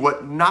see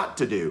what not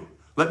to do.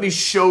 Let me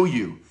show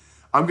you.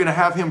 I'm going to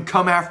have him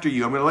come after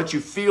you. I'm going to let you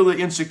feel the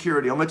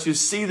insecurity. I'm going to let you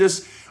see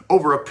this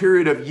over a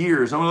period of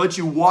years. I'm going to let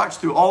you watch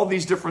through all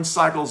these different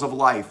cycles of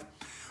life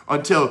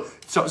until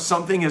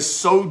something is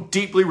so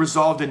deeply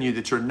resolved in you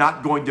that you're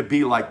not going to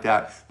be like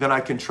that. Then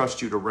I can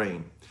trust you to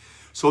reign.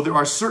 So there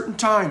are certain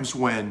times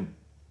when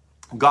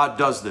God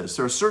does this.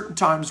 There are certain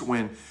times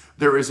when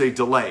there is a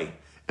delay,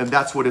 and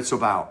that's what it's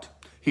about.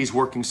 He's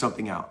working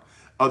something out.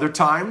 Other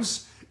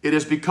times, it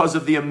is because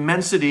of the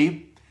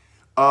immensity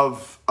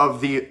of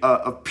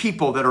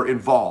people that are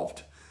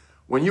involved.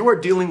 When you are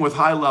dealing with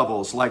high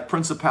levels like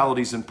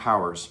principalities and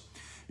powers,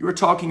 you are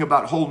talking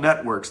about whole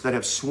networks that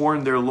have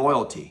sworn their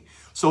loyalty.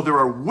 So there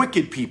are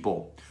wicked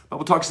people. The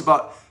Bible talks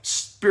about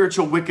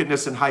spiritual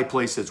wickedness in high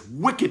places.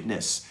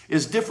 Wickedness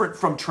is different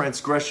from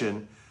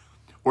transgression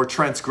or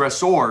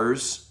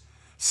transgressors,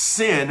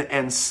 sin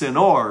and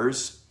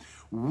sinners.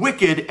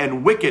 Wicked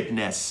and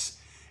wickedness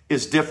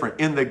is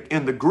different. In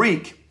the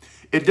Greek,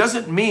 it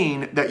doesn't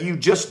mean that you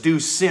just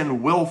do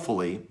sin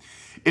willfully.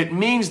 It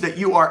means that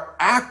you are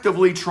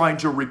actively trying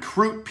to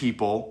recruit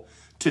people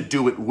to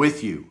do it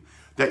with you.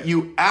 That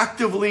you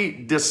actively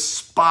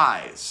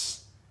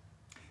despise.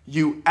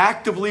 You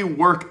actively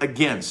work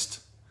against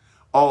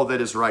all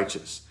that is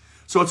righteous.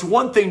 So it's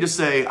one thing to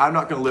say, I'm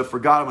not going to live for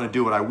God. I'm going to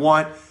do what I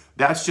want.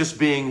 That's just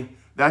being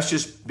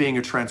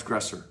a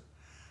transgressor.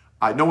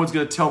 No one's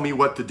going to tell me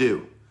what to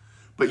do.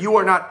 But you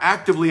are not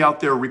actively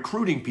out there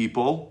recruiting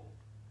people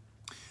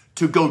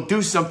to go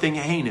do something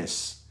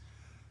heinous.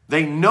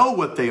 They know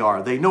what they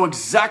are. They know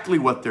exactly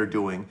what they're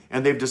doing,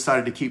 and they've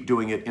decided to keep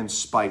doing it in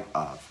spite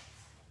of.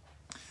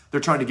 They're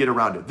trying to get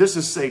around it. This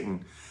is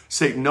Satan.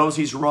 Satan knows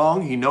he's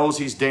wrong. He knows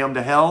he's damned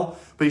to hell,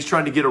 but he's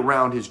trying to get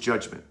around his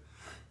judgment.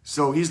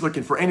 So he's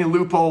looking for any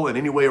loophole and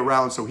any way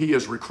around. So he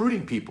is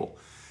recruiting people,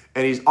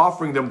 and he's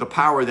offering them the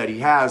power that he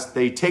has.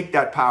 They take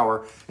that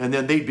power, and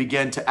then they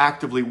begin to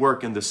actively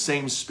work in the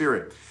same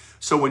spirit.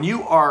 So when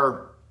you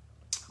are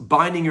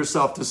binding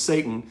yourself to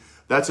Satan,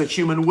 that's a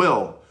human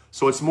will.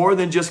 So it's more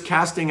than just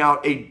casting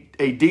out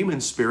a demon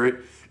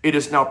spirit. It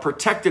is now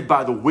protected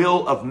by the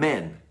will of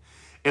men.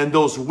 And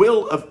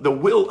the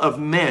will of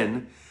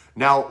men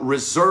now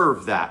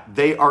reserve that.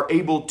 They are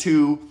able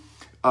to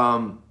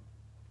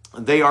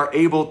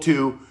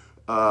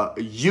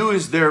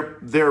use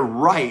their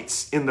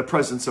rights in the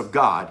presence of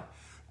God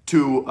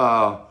to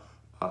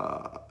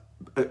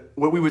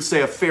what we would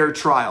say a fair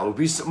trial. It would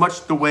be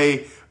much the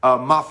way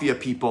mafia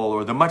people,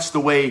 or much the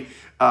way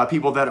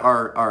people that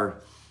are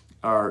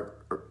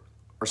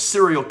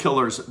serial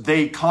killers.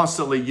 They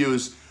constantly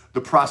use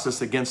the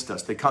process against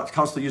us. They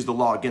constantly use the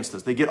law against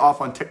us. They get off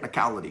on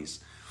technicalities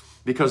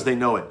because they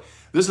know it.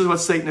 This is what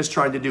Satan is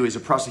trying to do. He's a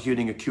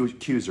prosecuting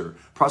accuser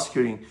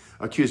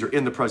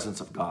in the presence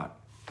of God.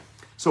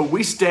 So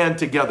we stand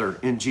together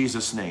in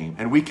Jesus' name,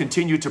 and we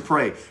continue to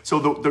pray. So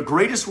the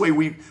greatest way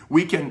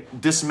we can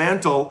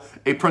dismantle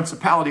a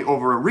principality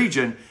over a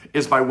region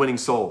is by winning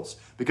souls,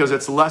 because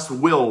it's less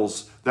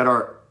wills that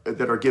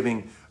are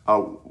giving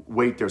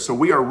weight there. So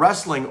we are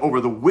wrestling over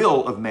the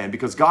will of man,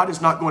 because God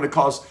is not going to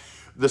cause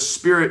the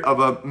spirit of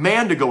a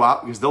man to go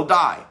out, because they'll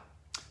die.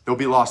 They'll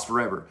be lost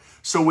forever.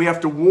 So we have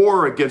to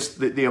war against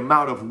the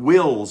amount of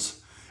wills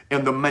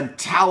and the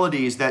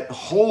mentalities that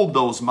hold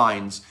those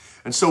minds.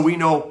 And so we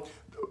know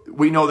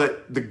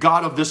that the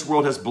God of this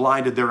world has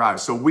blinded their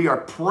eyes. So we are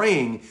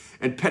praying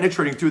and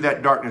penetrating through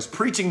that darkness,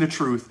 preaching the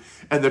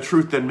truth, and the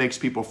truth then makes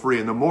people free.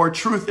 And the more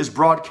truth is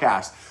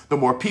broadcast, the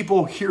more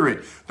people hear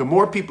it, the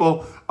more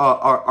people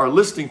are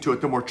listening to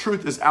it, the more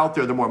truth is out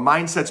there, the more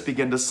mindsets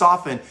begin to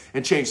soften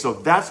and change. So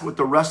that's what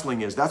the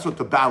wrestling is. That's what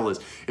the battle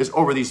is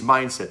over these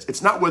mindsets.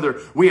 It's not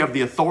whether we have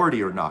the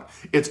authority or not.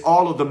 It's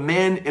all of the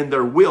men and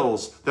their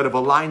wills that have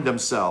aligned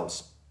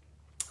themselves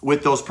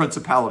with those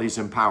principalities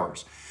and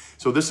powers.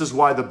 So this is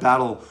why the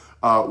battle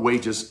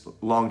wages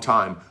long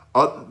time.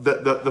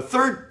 The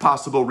third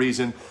possible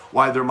reason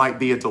why there might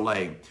be a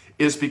delay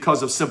is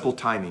because of simple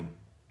timing.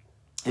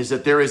 Is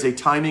that there is a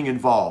timing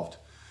involved,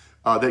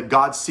 that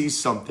God sees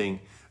something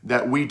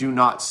that we do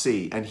not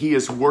see. And he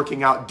is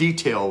working out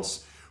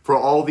details for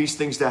all these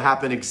things to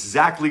happen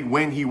exactly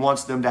when he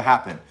wants them to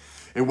happen.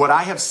 And what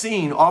I have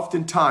seen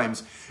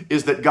oftentimes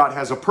is that God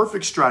has a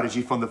perfect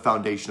strategy from the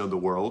foundation of the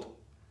world.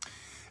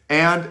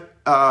 And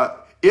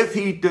if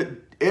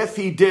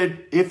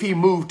he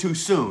moved too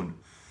soon,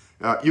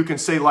 you can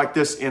say like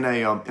this in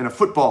a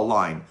football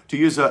line, to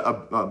use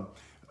a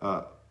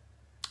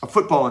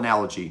football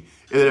analogy,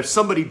 that if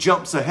somebody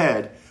jumps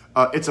ahead,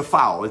 it's a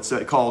foul. It's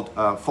called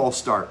false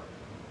start,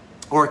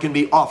 or it can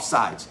be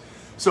offsides.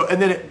 So,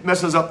 and then it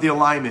messes up the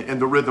alignment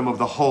and the rhythm of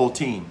the whole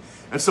team.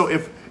 And so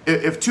if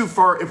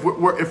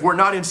we're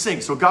not in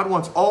sync, so God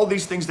wants all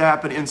these things to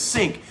happen in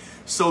sync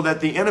so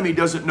that the enemy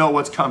doesn't know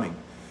what's coming.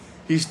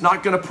 He's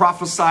not going to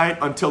prophesy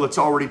until it's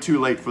already too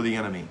late for the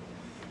enemy.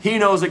 He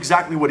knows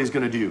exactly what he's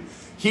going to do.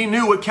 He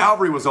knew what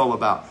Calvary was all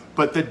about,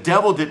 but the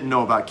devil didn't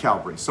know about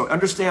Calvary. So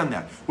understand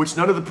that, which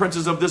none of the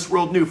princes of this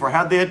world knew. For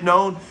had they had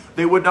known,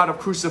 they would not have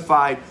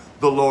crucified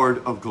the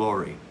Lord of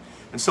glory.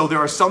 And so there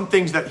are some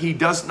things that he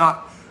does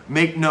not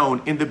make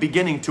known in the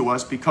beginning to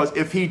us, because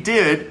if he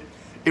did,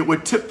 it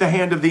would tip the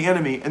hand of the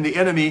enemy, and the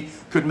enemy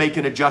could make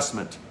an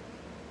adjustment.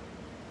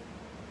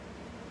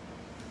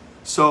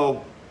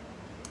 So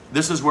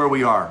this is where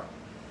we are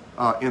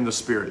in the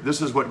Spirit.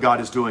 This is what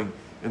God is doing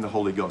in the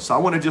Holy Ghost. So I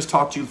want to just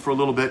talk to you for a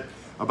little bit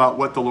about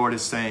what the Lord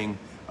is saying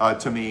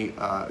to me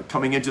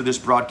coming into this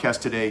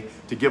broadcast today,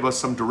 to give us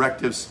some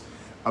directives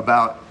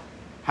about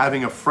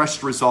having a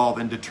fresh resolve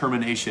and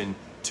determination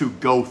to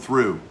go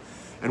through.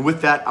 And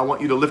with that, I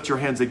want you to lift your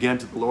hands again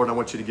to the Lord. I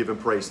want you to give him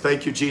praise.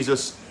 Thank you,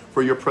 Jesus,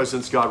 for your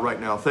presence, God, right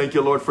now. Thank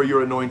you, Lord, for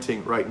your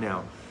anointing right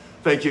now.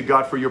 Thank you,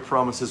 God, for your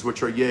promises,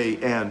 which are yea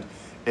and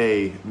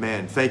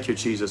amen. Thank you,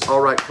 Jesus.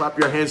 All right, clap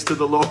your hands to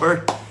the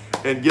Lord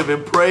and give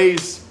him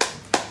praise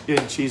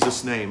in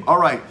Jesus' name. All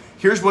right,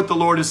 here's what the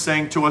Lord is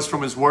saying to us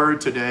from his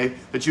word today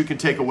that you can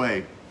take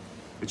away,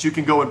 that you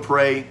can go and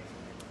pray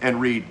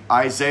and read.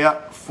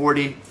 Isaiah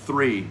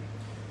 43.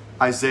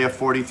 Isaiah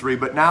 43.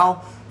 But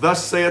now,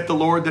 thus saith the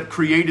Lord that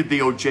created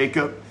thee, O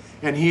Jacob,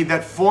 and he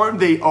that formed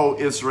thee, O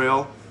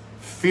Israel,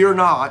 fear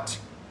not,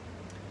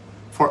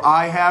 for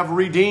I have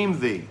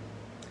redeemed thee.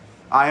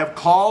 I have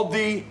called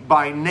thee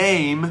by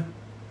name.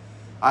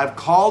 I have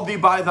called thee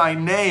by thy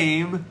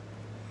name.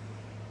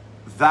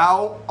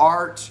 Thou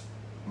art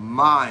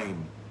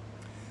mine.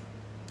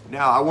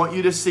 Now, I want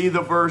you to see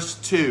the verse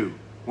 2.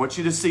 I want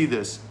you to see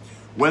this.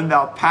 When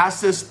thou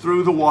passest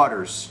through the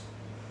waters,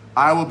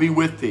 I will be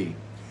with thee.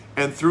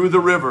 And through the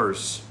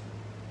rivers,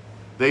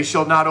 they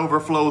shall not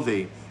overflow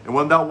thee. And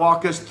when thou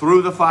walkest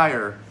through the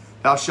fire,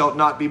 thou shalt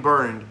not be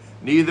burned,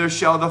 neither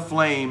shall the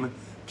flame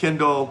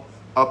kindle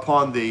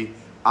upon thee.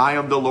 I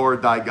am the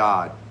Lord thy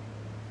God.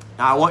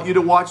 Now I want you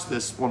to watch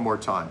this one more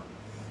time.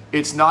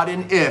 It's not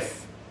an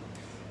if,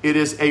 it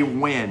is a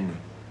when.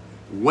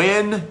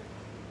 When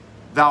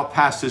thou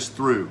passest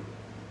through.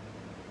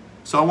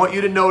 So I want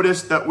you to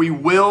notice that we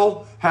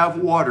will have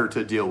water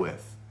to deal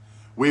with.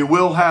 We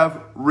will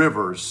have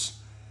rivers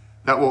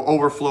that will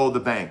overflow the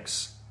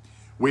banks.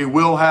 We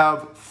will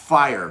have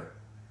fire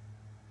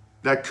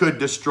that could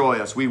destroy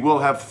us. We will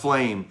have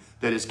flame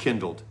that is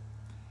kindled.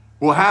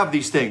 We'll have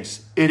these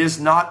things. It is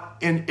not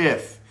an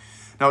if.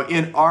 Now,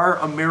 in our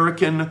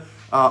American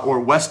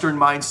or Western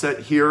mindset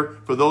here,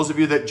 for those of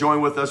you that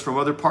join with us from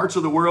other parts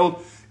of the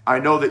world, I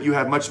know that you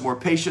have much more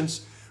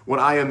patience. When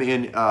I am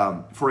in,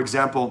 for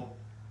example,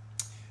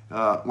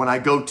 when I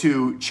go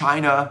to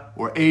China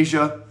or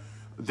Asia,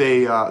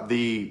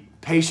 the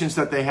patience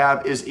that they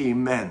have is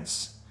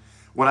immense.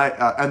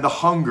 And the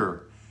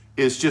hunger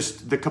is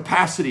just, the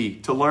capacity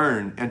to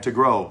learn and to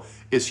grow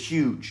is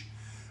huge.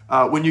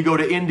 When you go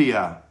to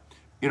India,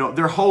 you know,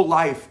 their whole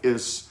life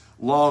is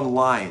long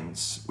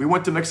lines. We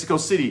went to Mexico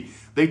City.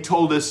 They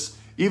told us,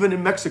 even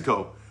in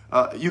Mexico,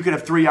 you can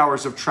have 3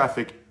 hours of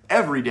traffic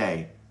every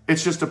day.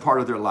 It's just a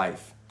part of their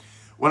life.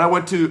 When I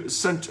went to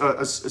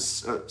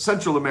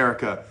Central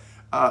America,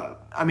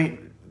 I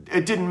mean,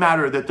 it didn't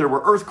matter that there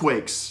were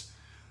earthquakes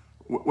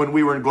when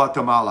we were in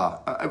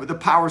Guatemala. The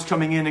power's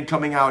coming in and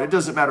coming out. It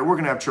doesn't matter. We're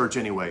going to have church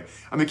anyway.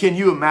 I mean, can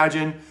you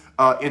imagine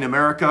in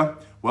America?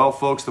 Well,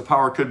 folks, the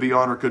power could be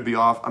on or could be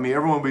off. I mean,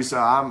 everyone would be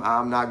saying,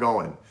 I'm not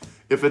going.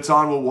 If it's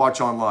on, we'll watch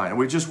online. And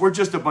we're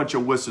just a bunch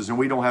of wusses, and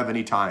we don't have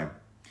any time.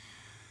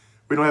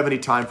 We don't have any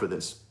time for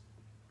this.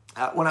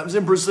 When I was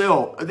in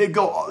Brazil, they'd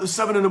go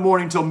 7 in the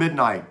morning till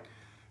midnight.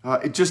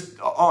 Just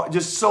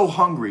so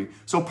hungry.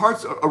 So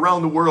parts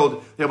around the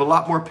world, they have a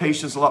lot more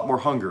patience, a lot more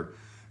hunger.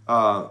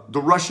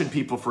 The Russian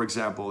people, for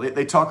example,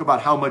 they talk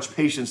about how much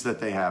patience that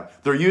they have.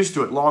 They're used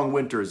to it, long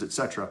winters,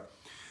 etc.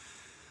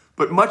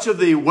 But much of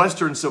the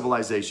Western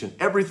civilization,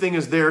 everything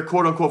is there,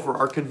 quote unquote, for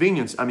our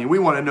convenience. I mean, we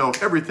want to know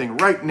everything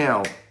right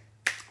now.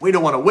 We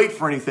don't want to wait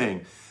for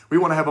anything. We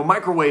want to have a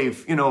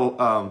microwave,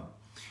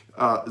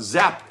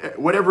 zap,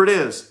 whatever it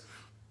is.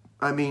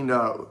 I mean,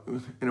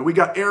 we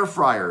got air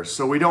fryers,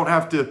 so we don't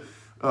have to,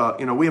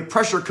 we have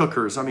pressure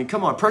cookers. I mean,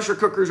 come on, pressure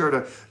cookers are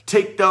to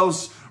take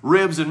those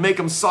ribs and make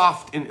them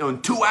soft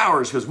in 2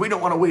 hours because we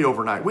don't want to wait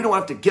overnight. We don't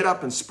have to get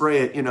up and spray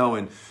it,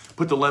 and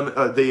put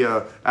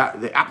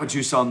the apple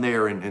juice on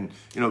there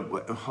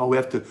we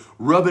have to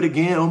rub it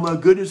again. Oh my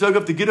goodness, I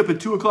have to get up at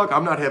 2 o'clock.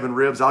 I'm not having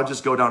ribs. I'll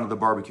just go down to the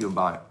barbecue and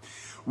buy it.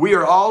 We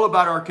are all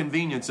about our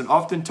convenience, and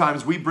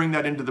oftentimes we bring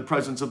that into the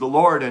presence of the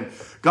Lord. And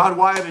God,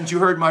 why haven't you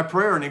heard my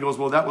prayer? And he goes,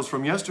 well, that was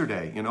from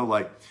yesterday.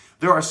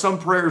 There are some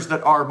prayers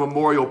that are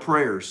memorial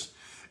prayers,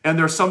 and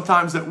there are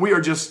sometimes that we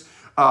are just,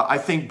 I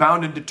think,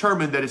 bound and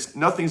determined that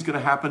nothing's going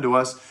to happen to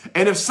us.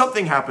 And if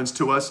something happens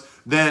to us,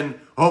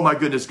 then, oh my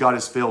goodness, God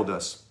has failed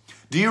us.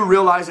 Do you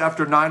realize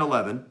after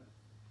 9/11,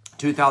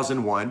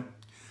 2001,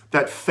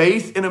 that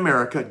faith in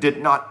America did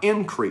not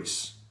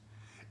increase?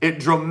 It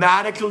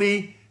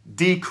dramatically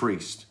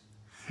decreased,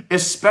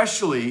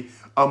 especially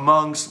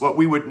amongst what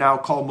we would now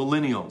call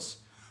millennials.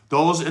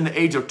 Those in the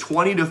age of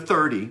 20 to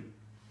 30,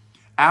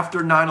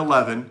 after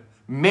 9/11,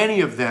 many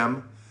of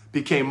them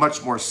became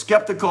much more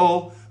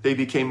skeptical. They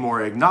became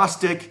more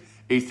agnostic,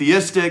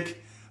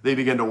 atheistic. They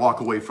began to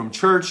walk away from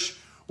church,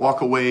 walk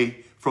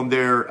away from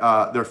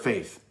their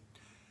faith.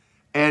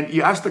 And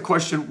you ask the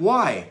question,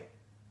 why?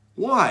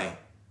 Why?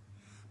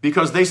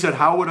 Because they said,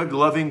 how would a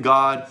loving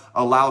God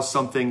allow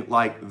something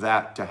like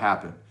that to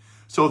happen?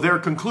 So their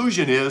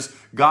conclusion is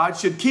God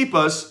should keep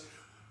us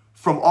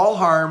from all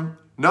harm.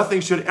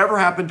 Nothing should ever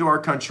happen to our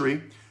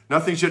country.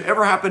 Nothing should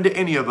ever happen to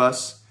any of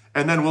us.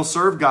 And then we'll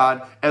serve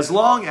God as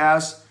long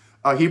as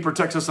he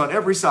protects us on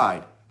every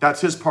side.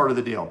 That's his part of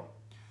the deal.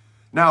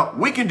 Now,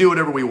 we can do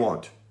whatever we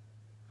want.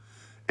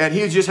 And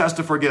he just has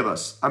to forgive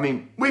us. I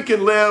mean, we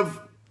can live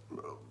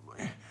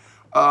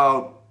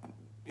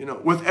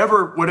with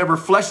whatever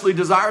fleshly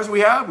desires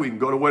we have. We can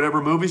go to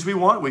whatever movies we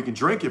want. We can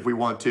drink if we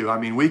want to. I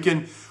mean,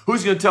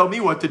 who's going to tell me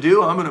what to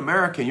do? I'm an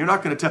American. You're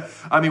not going to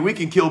tell. We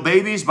can kill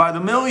babies by the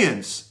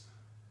millions.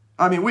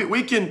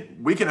 We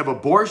can have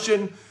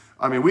abortion.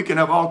 We can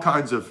have all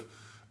kinds of,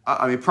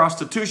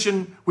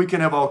 prostitution. We can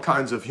have all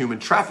kinds of human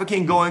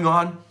trafficking going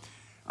on.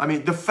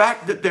 The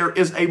fact that there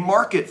is a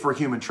market for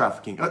human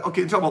trafficking.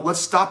 Okay, let's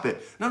stop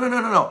it.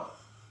 No.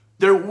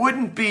 There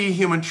wouldn't be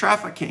human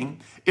trafficking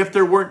if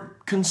there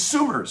weren't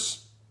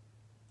consumers.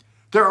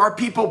 There are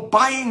people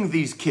buying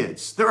these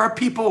kids. There are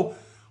people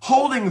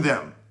holding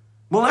them,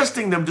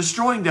 molesting them,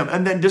 destroying them,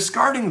 and then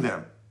discarding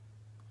them.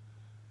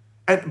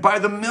 And by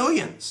the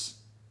millions.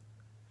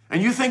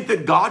 And you think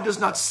that God does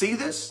not see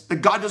this? That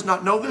God does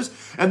not know this?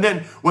 And then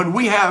when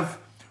we have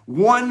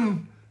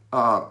one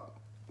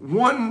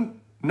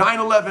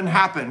 9/11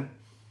 happen,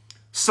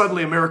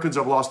 suddenly Americans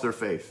have lost their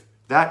faith.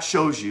 That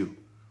shows you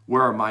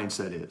where our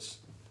mindset is.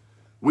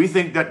 We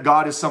think that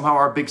God is somehow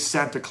our big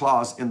Santa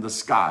Claus in the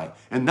sky,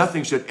 and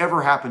nothing should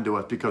ever happen to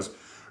us because,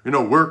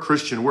 we're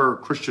Christian, we're a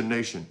Christian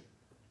nation.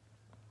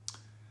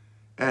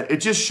 And it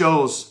just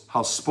shows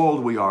how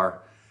spoiled we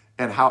are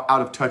and how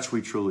out of touch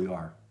we truly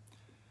are.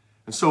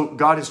 And so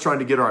God is trying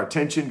to get our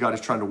attention. God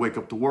is trying to wake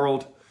up the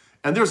world.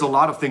 And there's a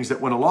lot of things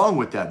that went along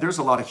with that. There's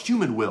a lot of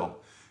human will.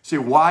 See,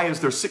 why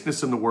is there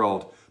sickness in the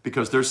world?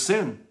 Because there's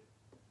sin.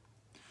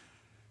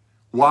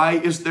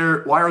 Why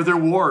are there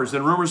wars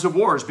and rumors of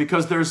wars?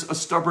 Because there's a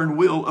stubborn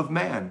will of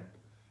man.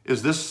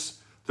 Is this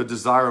the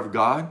desire of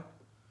God?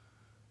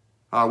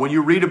 When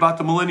you read about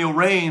the millennial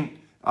reign,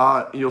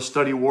 you'll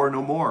study war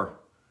no more.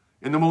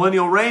 In the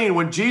millennial reign,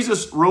 when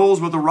Jesus rules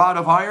with a rod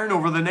of iron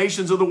over the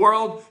nations of the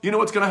world, you know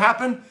what's going to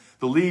happen?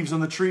 The leaves on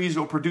the trees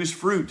will produce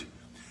fruit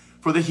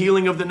for the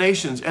healing of the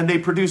nations, and they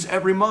produce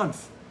every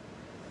month.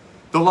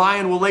 The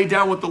lion will lay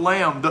down with the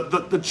lamb.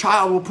 The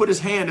child will put his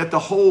hand at the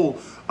hole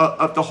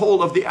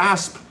of the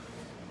asp.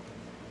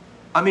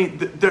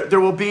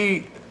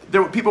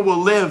 People will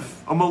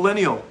live a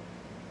millennial.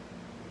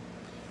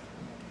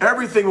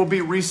 Everything will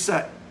be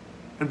reset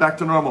and back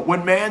to normal.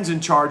 When man's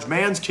in charge,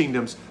 man's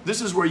kingdoms,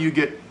 this is where you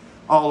get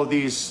all of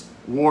these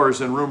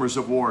wars and rumors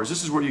of wars.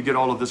 This is where you get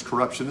all of this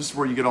corruption. This is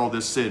where you get all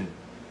this sin.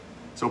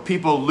 So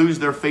people lose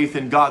their faith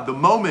in God the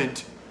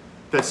moment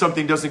that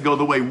something doesn't go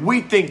the way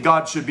we think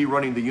God should be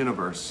running the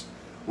universe.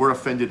 We're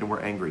offended and we're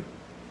angry.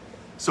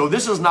 So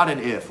this is not an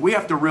if. We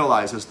have to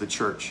realize as the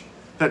church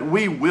that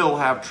we will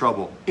have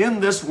trouble. In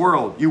this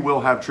world, you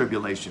will have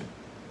tribulation.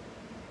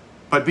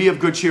 But be of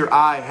good cheer.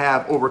 I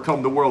have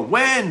overcome the world.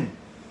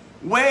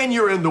 When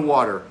you're in the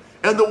water,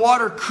 and the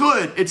water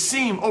could, it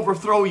seemed,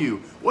 overthrow you.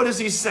 What is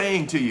he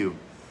saying to you?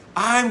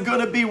 I'm going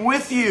to be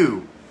with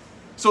you.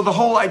 So the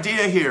whole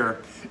idea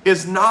here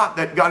is not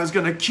that God is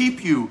going to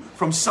keep you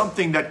from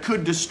something that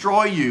could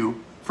destroy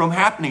you from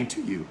happening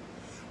to you.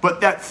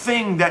 But that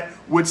thing that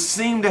would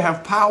seem to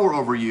have power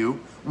over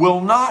you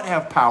will not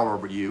have power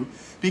over you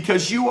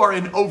because you are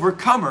an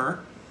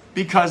overcomer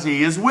because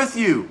he is with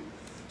you.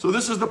 So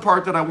this is the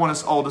part that I want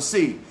us all to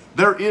see.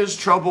 There is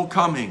trouble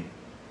coming.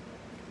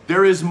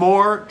 There is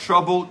more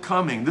trouble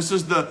coming. This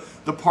is the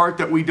part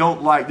that we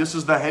don't like. This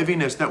is the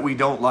heaviness that we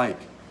don't like.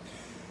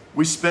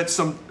 We spent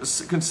some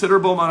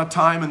considerable amount of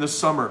time in the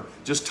summer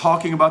just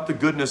talking about the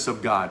goodness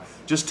of God,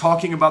 just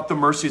talking about the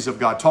mercies of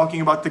God,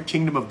 talking about the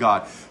kingdom of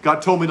God.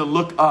 God told me to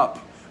look up.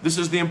 This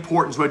is the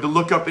importance. We have to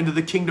look up into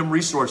the kingdom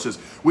resources.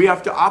 We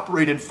have to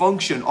operate and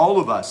function, all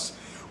of us,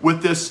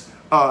 with this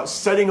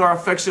setting our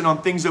affection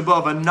on things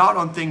above and not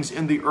on things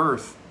in the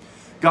earth.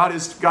 God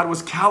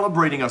was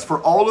calibrating us for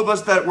all of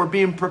us that were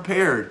being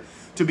prepared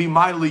to be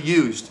mightily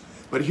used.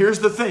 But here's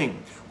the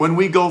thing. When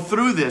we go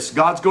through this,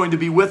 God's going to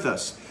be with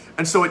us.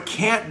 And so it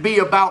can't be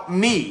about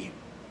me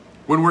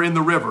when we're in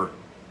the river.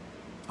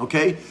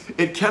 Okay?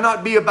 It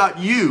cannot be about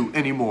you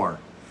anymore.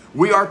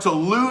 We are to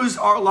lose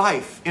our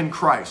life in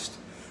Christ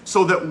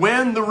so that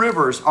when the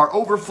rivers are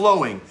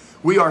overflowing,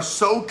 we are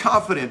so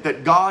confident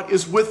that God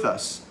is with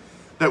us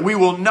that we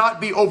will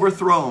not be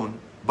overthrown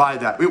by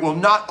that. It will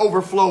not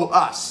overflow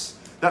us.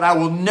 That I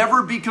will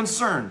never be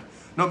concerned,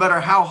 no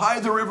matter how high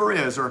the river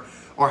is or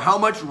how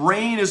much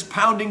rain is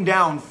pounding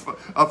down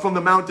from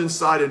the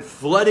mountainside and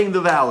flooding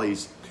the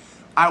valleys.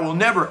 I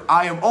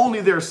am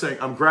only there saying,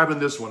 I'm grabbing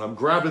this one, I'm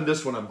grabbing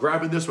this one, I'm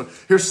grabbing this one.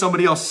 Here's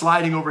somebody else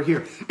sliding over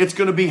here. It's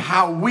going to be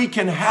how we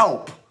can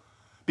help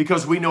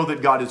because we know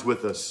that God is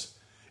with us.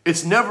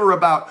 It's never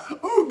about,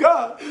 oh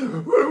God,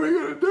 what are we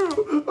going to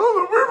do?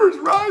 Oh, the river's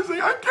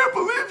rising. I can't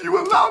believe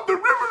you allowed the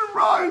river to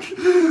rise.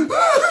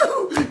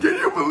 Oh, can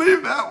you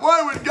believe that?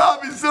 Why would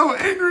God be so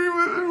angry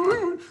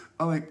with it?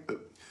 I'm like,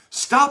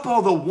 stop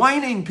all the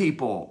whining,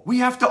 people. We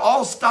have to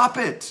all stop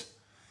it.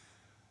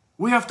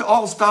 We have to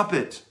all stop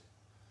it.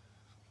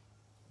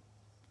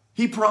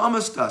 He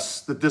promised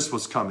us that this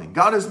was coming.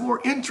 God is more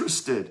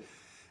interested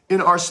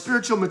in our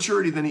spiritual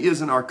maturity than he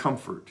is in our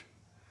comfort.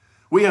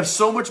 We have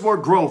so much more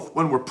growth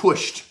when we're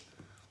pushed.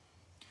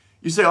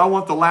 You say, I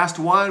want the last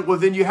wine. Well,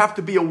 then you have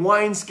to be a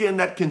wineskin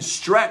that can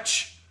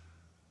stretch.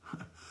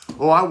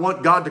 Oh, I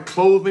want God to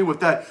clothe me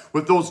with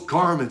those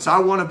garments. I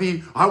want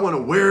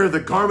to wear the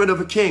garment of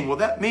a king. Well,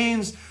 that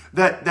means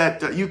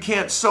that you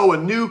can't sew a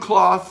new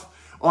cloth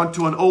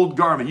onto an old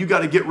garment. You got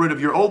to get rid of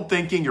your old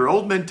thinking, your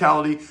old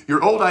mentality,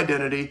 your old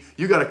identity.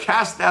 You got to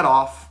cast that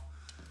off.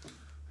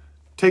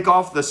 Take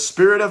off the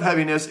spirit of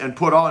heaviness and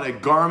put on a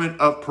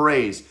garment of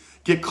praise.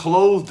 Get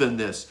clothed in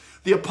this.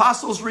 The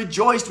apostles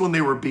rejoiced when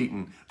they were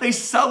beaten. They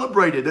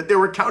celebrated that they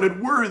were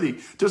counted worthy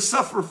to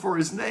suffer for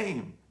his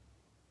name.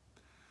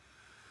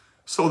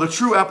 So the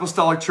true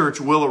apostolic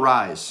church will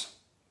arise.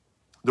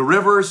 The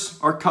rivers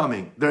are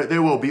coming. They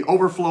will be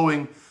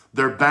overflowing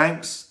their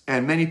banks,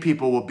 and many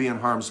people will be in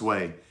harm's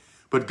way.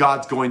 But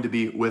God's going to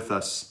be with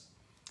us.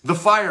 The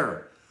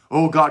fire.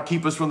 Oh, God,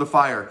 keep us from the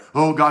fire.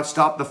 Oh, God,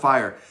 stop the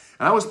fire.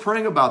 And I was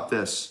praying about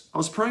this. I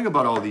was praying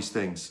about all these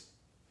things.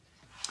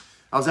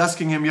 I was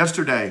asking him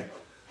yesterday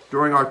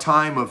during our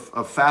time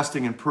of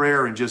fasting and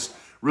prayer and just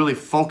really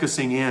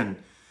focusing in,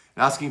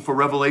 asking for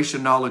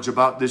revelation knowledge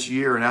about this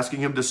year and asking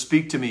him to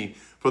speak to me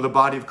for the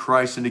body of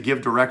Christ and to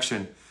give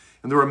direction.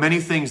 And there were many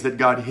things that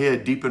God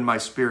hid deep in my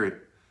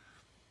spirit.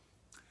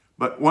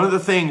 But one of the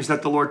things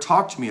that the Lord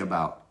talked to me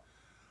about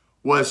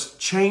was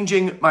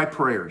changing my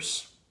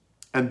prayers.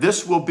 And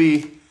this will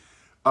be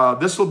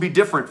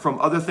different from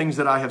other things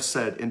that I have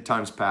said in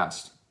times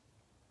past.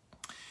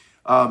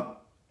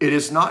 It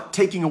is not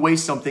taking away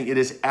something, it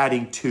is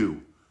adding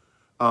to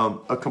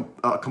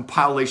a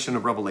compilation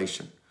of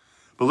revelation.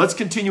 But let's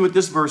continue with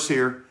this verse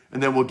here,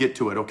 and then we'll get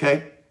to it,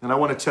 okay? And I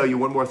want to tell you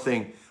one more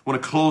thing. I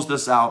want to close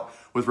this out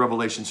with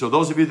revelation. So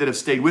those of you that have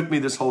stayed with me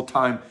this whole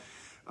time,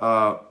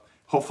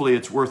 hopefully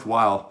it's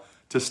worthwhile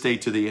to stay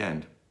to the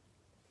end.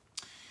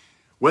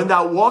 When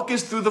thou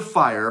walkest through the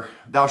fire,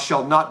 thou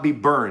shalt not be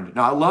burned.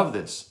 Now, I love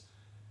this.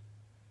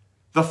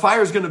 The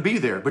fire is going to be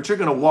there, but you're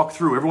going to walk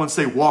through. Everyone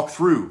say, walk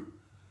through.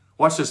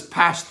 Watch this,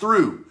 pass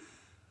through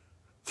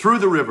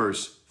the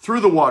rivers, through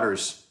the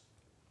waters.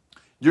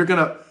 You're going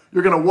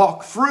to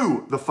walk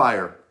through the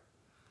fire,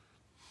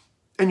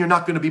 and you're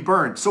not going to be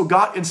burned. So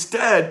God,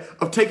 instead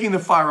of taking the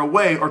fire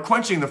away or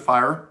quenching the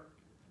fire,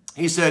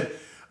 he said,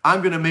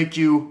 I'm going to make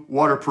you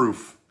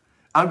waterproof.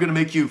 I'm going to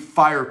make you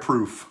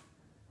fireproof.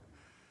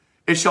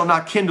 It shall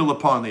not kindle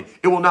upon thee.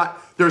 It will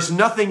not, there's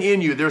nothing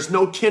in you. There's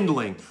no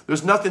kindling.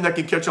 There's nothing that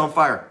can catch on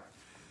fire.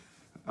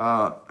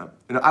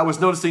 I was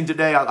noticing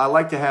today, I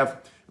like to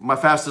have, my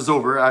fast is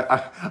over,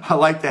 I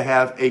like to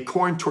have a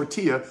corn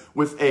tortilla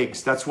with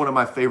eggs. That's one of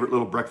my favorite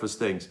little breakfast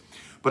things.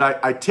 But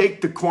I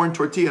take the corn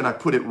tortilla and I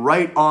put it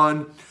right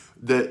on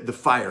the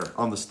fire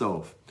on the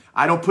stove.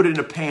 I don't put it in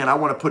a pan. I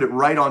want to put it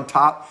right on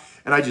top.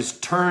 And I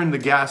just turn the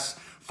gas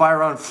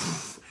fire on,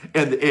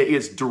 and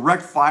it's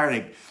direct fire.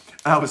 And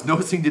I was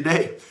noticing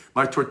today,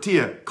 my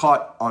tortilla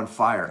caught on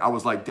fire. I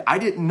was like, I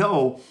didn't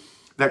know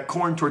that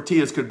corn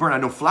tortillas could burn. I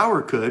know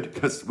flour could,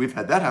 because we've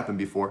had that happen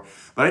before.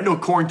 But I didn't know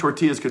corn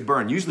tortillas could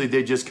burn. Usually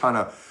they just kind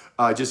of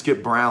just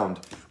get browned.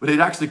 But it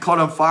actually caught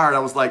on fire, and I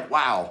was like,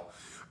 wow,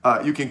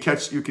 you can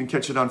catch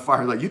it on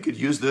fire. Like, you could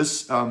use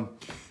this.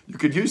 You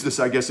could use this,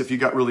 I guess, if you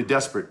got really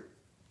desperate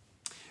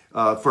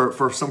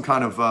for some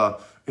kind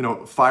of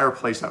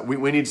fireplace.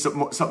 We need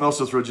something else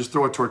to throw. Just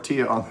throw a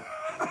tortilla on.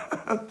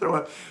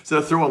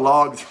 throw a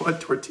log, throw a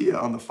tortilla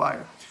on the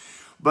fire.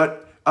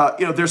 But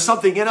there's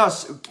something in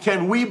us.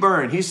 Can we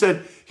burn? He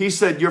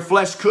said your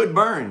flesh could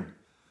burn.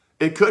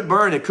 It could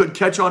burn. It could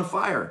catch on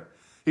fire.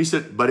 He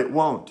said, but it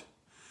won't.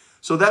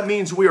 So that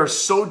means we are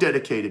so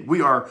dedicated.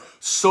 We are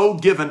so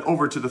given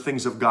over to the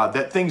things of God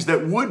that things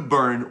that would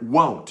burn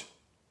won't.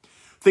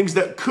 Things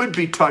that could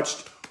be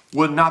touched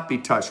will not be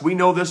touched. We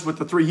know this with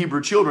the 3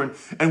 Hebrew children,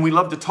 and we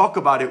love to talk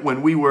about it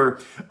when we were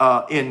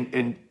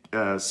in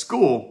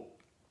school.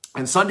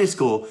 In Sunday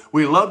school,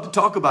 we love to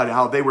talk about it,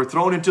 how they were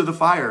thrown into the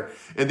fire,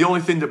 and the only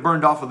thing that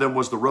burned off of them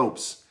was the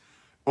ropes.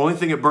 Only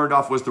thing that burned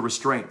off was the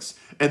restraints.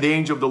 And the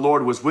angel of the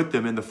Lord was with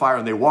them in the fire,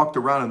 and they walked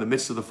around in the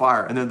midst of the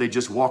fire, and then they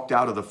just walked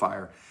out of the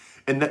fire.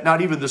 And that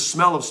not even the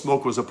smell of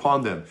smoke was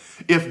upon them.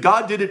 If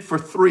God did it for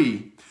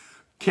 3,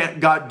 can't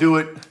God do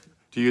it,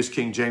 to use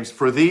King James,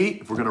 for thee?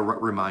 If we're going to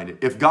remind it.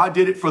 If God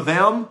did it for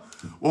them,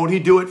 won't he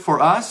do it for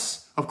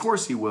us? Of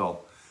course he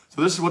will.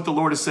 So this is what the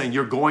Lord is saying.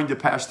 You're going to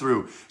pass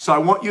through. So I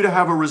want you to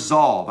have a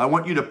resolve. I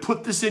want you to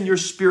put this in your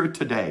spirit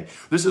today.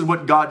 This is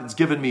what God has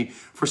given me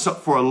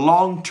for a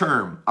long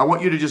term. I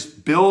want you to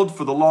just build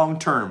for the long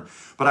term.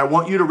 But I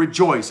want you to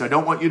rejoice. I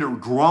don't want you to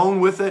groan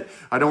with it.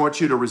 I don't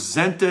want you to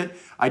resent it.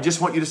 I just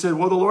want you to say,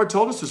 well, the Lord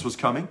told us this was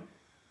coming.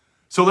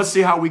 So let's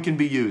see how we can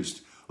be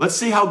used. Let's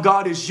see how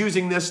God is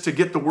using this to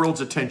get the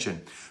world's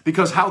attention.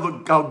 Because how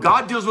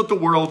God deals with the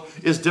world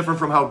is different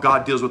from how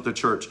God deals with the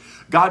church.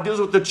 God deals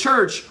with the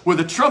church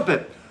with a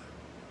trumpet.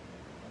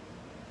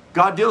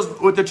 God deals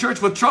with the church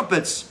with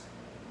trumpets.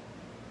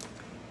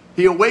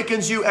 He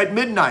awakens you at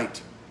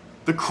midnight.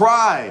 The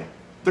cry,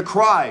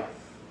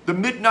 the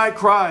midnight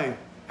cry.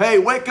 Hey,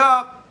 wake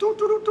up.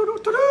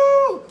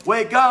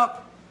 Wake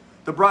up.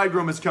 The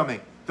bridegroom is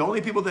coming. The only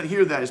people that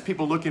hear that is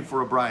people looking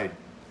for a bride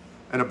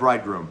and a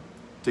bridegroom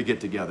to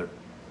get together.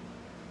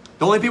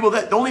 The only people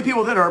that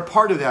are a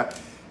part of that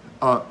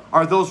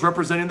are those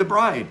representing the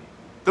bride.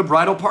 The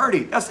bridal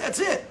party. That's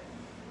it.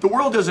 The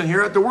world doesn't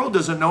hear it. The world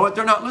doesn't know it.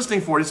 They're not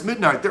listening for it. It's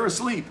midnight. They're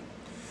asleep.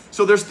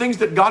 So there's things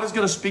that God is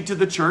going to speak to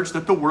the church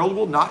that the world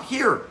will not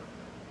hear.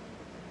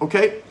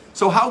 Okay?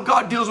 So how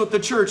God deals with the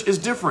church is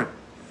different.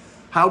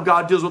 How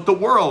God deals with the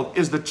world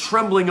is the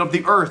trembling of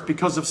the earth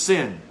because of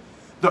sin.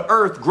 The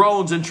earth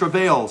groans and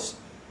travails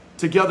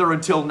together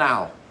until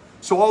now.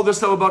 So all this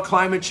stuff about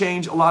climate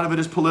change, a lot of it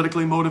is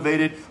politically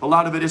motivated. A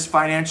lot of it is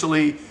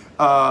financially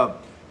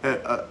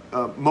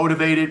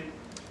motivated.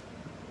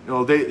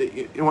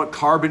 They want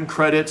carbon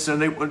credits,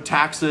 and they want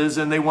taxes,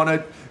 and they want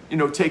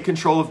to, take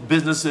control of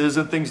businesses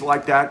and things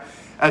like that,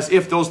 as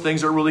if those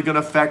things are really going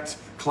to affect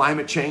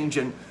climate change.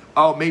 And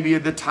maybe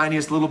the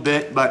tiniest little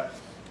bit, but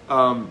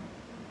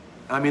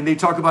they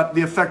talk about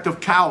the effect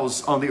of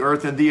cows on the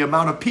earth and the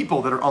amount of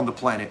people that are on the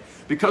planet.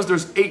 Because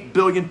there's 8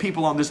 billion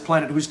people on this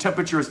planet whose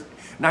temperature is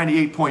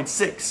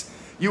 98.6.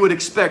 You would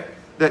expect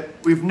that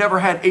we've never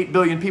had 8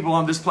 billion people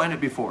on this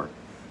planet before.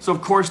 So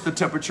of course the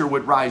temperature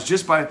would rise.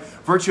 Just by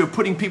virtue of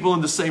putting people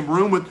in the same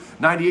room with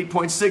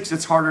 98.6,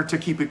 it's harder to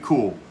keep it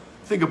cool.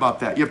 Think about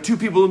that. You have 2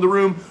 people in the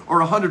room or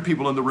 100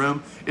 people in the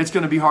room, it's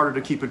going to be harder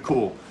to keep it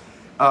cool.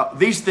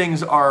 These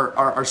things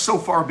are so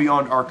far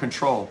beyond our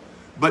control.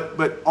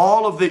 But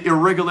all of the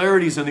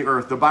irregularities in the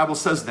earth, the Bible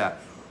says that.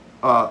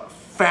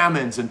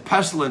 Famines and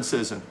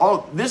pestilences and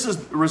all, this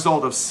is the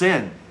result of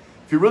sin.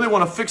 If you really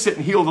want to fix it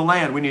and heal the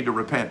land, we need to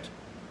repent.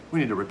 We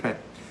need to repent.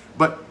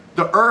 But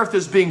the earth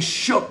is being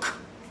shook.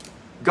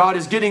 God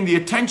is getting the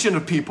attention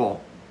of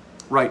people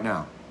right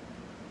now.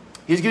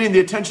 He's getting the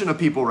attention of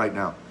people right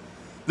now.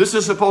 This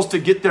is supposed to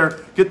get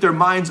their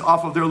minds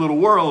off of their little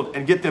world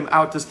and get them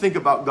out to think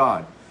about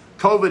God.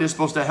 COVID is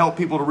supposed to help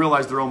people to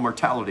realize their own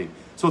mortality,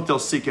 so that they'll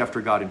seek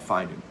after God and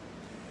find Him.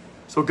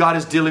 So God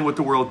is dealing with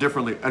the world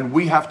differently, and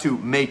we have to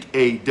make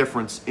a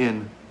difference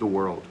in the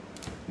world.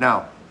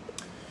 Now,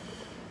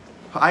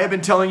 I have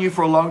been telling you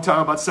for a long time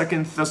about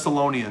 2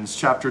 Thessalonians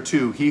chapter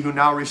 2. He who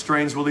now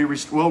restrains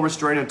will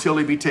restrain until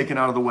he be taken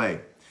out of the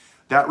way.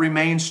 That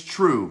remains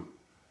true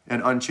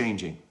and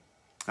unchanging.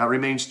 That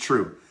remains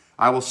true.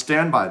 I will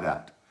stand by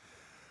that.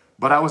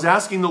 But I was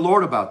asking the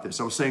Lord about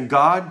this. I was saying,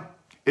 God,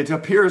 it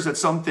appears that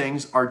some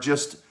things are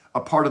just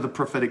a part of the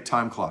prophetic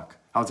time clock.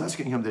 I was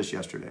asking Him this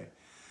yesterday.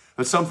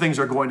 That some things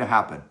are going to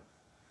happen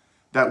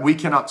that we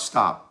cannot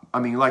stop.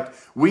 Like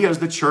we as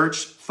the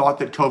church thought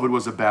that COVID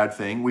was a bad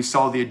thing. We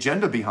saw the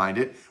agenda behind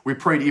it. We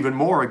prayed even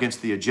more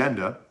against the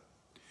agenda.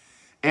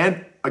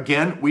 And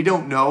again, we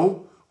don't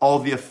know all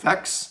the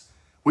effects.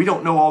 We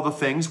don't know all the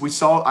things.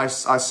 I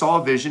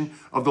saw a vision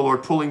of the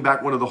Lord pulling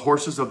back one of the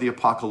horses of the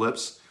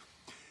apocalypse.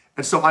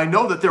 And so I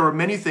know that there were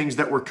many things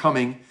that were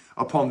coming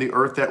upon the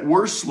earth that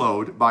were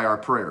slowed by our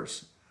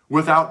prayers,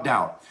 without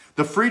doubt.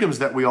 The freedoms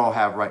that we all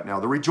have right now,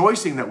 the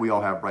rejoicing that we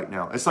all have right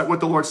now. It's like what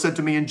the Lord said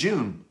to me in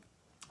June.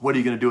 What are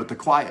you going to do with the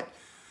quiet?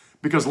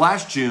 Because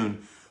last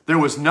June, there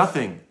was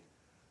nothing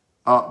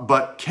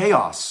but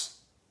chaos.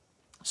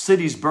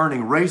 Cities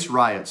burning, race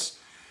riots,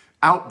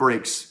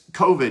 outbreaks,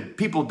 COVID,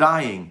 people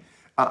dying.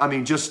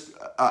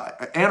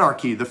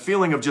 Anarchy, the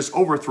feeling of just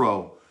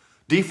overthrow,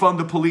 defund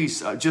the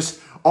police, just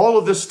all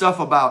of this stuff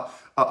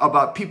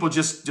about people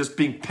just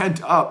being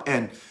pent up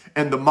and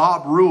the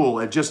mob rule.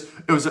 It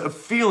was a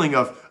feeling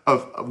of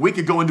we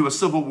could go into a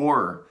civil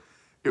war.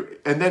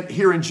 And then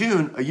here in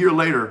June, a year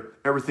later,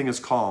 everything is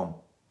calm.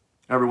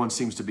 Everyone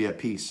seems to be at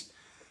peace.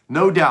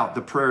 No doubt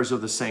the prayers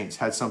of the saints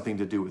had something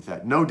to do with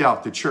that. No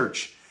doubt the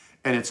church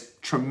and its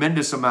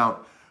tremendous amount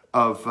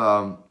of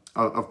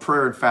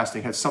prayer and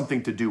fasting had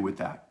something to do with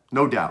that.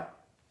 No doubt.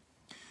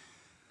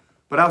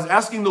 But I was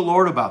asking the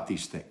Lord about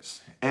these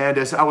things. And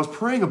as I was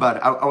praying about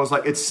it, I was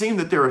like, it seemed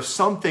that there are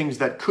some things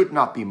that could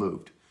not be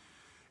moved.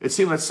 It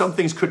seemed that some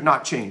things could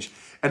not change.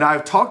 And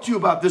I've talked to you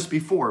about this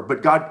before,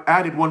 but God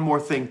added one more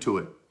thing to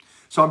it.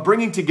 So I'm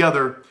bringing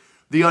together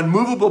the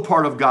unmovable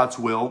part of God's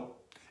will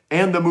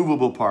and the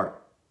movable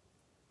part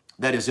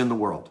that is in the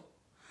world.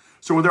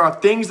 So there are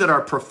things that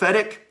are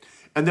prophetic,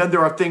 and then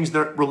there are things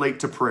that relate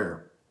to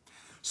prayer.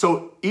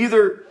 So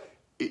either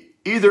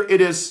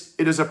it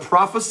is a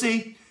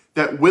prophecy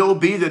that will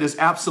be, that is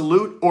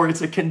absolute, or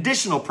it's a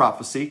conditional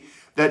prophecy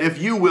that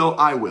if you will,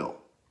 I will.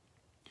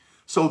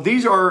 So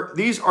these are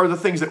the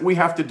things that we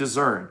have to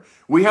discern.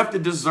 We have to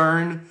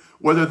discern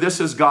whether this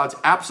is God's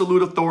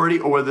absolute authority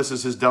or whether this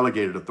is His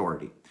delegated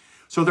authority.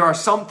 So there are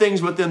some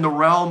things within the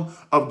realm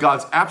of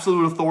God's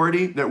absolute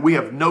authority that we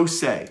have no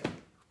say.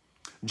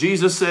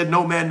 Jesus said,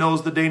 no man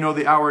knows the day nor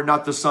the hour,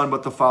 not the Son,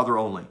 but the Father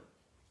only.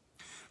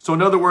 So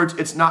in other words,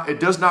 it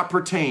does not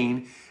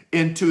pertain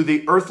into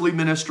the earthly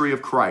ministry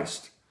of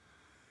Christ.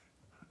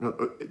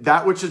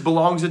 That which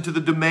belongs into the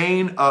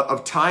domain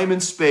of time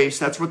and space,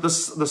 that's what the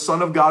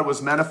Son of God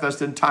was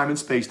manifest in time and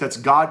space. That's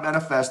God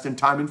manifest in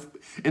time and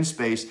in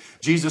space.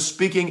 Jesus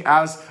speaking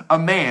as a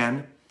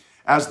man,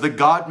 as the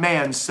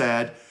God-man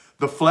said,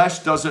 the flesh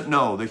doesn't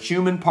know. The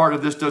human part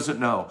of this doesn't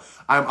know.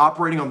 I'm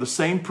operating on the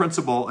same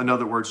principle. In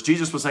other words,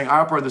 Jesus was saying, I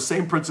operate on the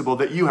same principle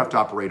that you have to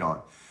operate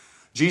on.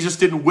 Jesus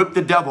didn't whip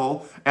the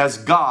devil as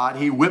God.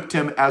 He whipped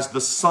him as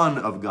the Son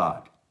of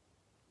God.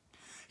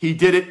 He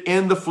did it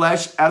in the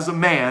flesh as a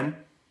man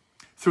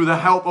through the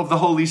help of the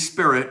Holy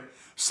Spirit,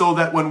 so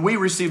that when we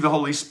received the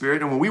Holy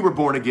Spirit and when we were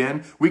born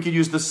again, we could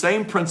use the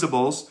same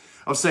principles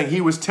of saying he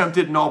was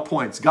tempted in all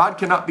points. God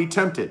cannot be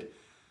tempted.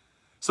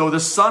 So the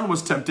Son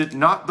was tempted,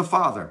 not the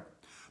Father.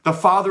 The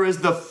Father is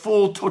the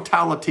full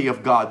totality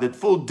of God, the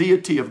full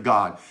deity of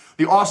God,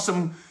 the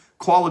awesome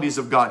qualities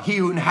of God. He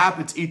who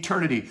inhabits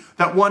eternity,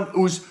 that one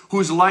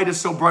whose light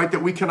is so bright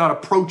that we cannot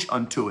approach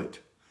unto it.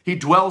 He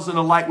dwells in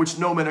a light which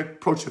no man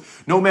approaches.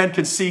 No man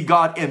can see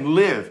God and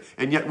live,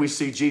 and yet we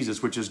see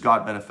Jesus, which is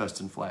God manifest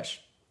in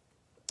flesh.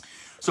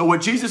 So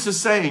what Jesus is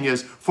saying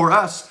is, for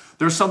us,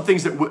 there's some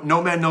things that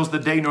no man knows the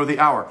day nor the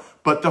hour,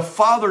 but the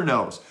Father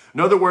knows. In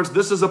other words,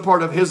 this is a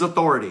part of his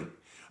authority.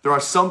 There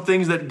are some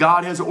things that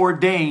God has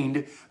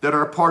ordained that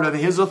are a part of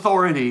his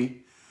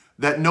authority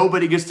that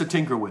nobody gets to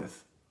tinker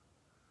with.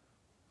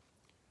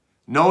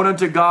 Known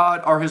unto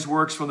God are his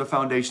works from the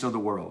foundation of the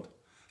world.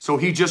 So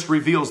he just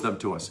reveals them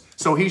to us.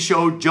 So he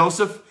showed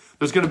Joseph,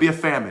 there's going to be a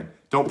famine.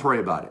 Don't pray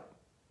about it.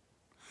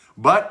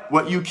 But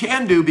what you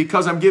can do,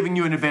 because I'm giving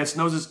you an advance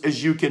notice,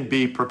 is you can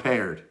be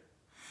prepared.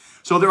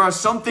 So there are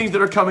some things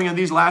that are coming in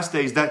these last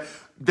days that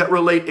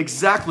relate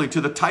exactly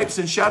to the types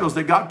and shadows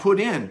that God put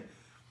in.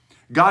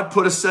 God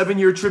put a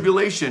 7-year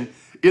tribulation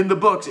in the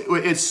books.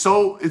 It's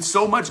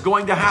so much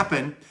going to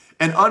happen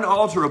and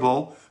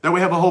unalterable that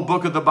we have a whole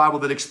book of the Bible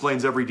that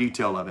explains every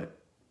detail of it.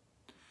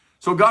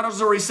 So God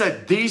has already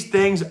said these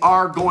things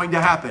are going to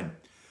happen.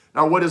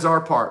 Now, what is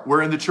our part?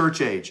 We're in the church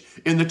age.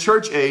 In the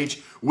church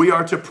age, we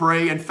are to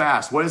pray and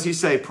fast. What does he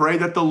say? Pray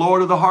that the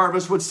Lord of the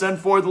harvest would send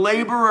forth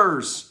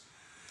laborers.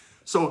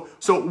 So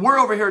we're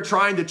over here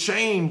trying to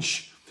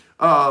change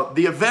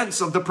the events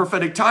of the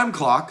prophetic time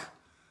clock.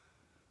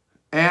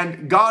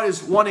 And God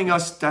is wanting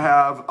us to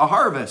have a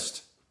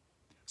harvest.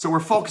 So we're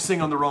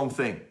focusing on the wrong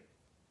thing.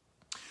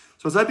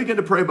 So as I begin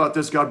to pray about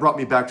this, God brought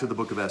me back to the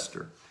book of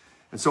Esther.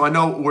 And so I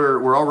know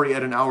we're already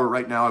at an hour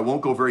right now. I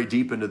won't go very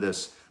deep into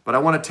this. But I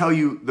want to tell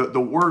you the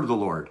word of the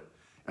Lord.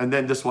 And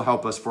then this will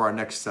help us for our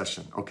next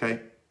session,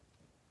 okay?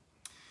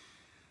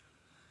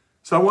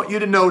 So I want you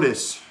to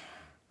notice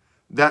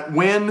that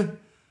when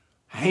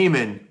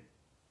Haman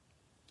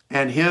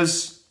and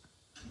his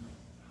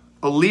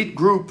elite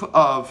group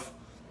of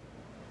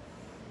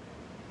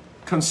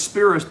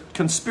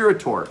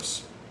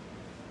conspirators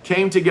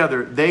came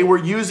together, they were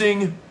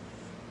using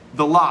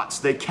the lots.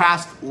 They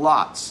cast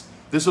lots.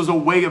 This was a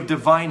way of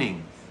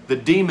divining. The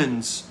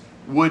demons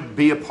would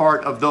be a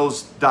part of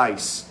those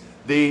dice.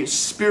 The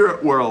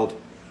spirit world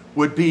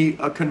would be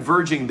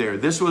converging there.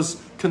 This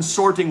was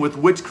consorting with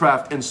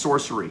witchcraft and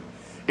sorcery.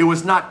 It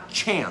was not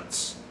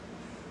chance.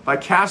 By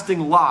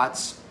casting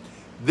lots,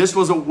 this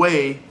was a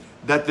way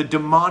that the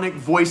demonic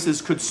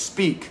voices could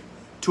speak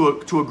to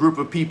a group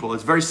of people.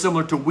 It's very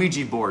similar to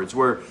Ouija boards,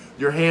 where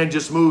your hand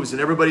just moves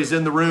and everybody's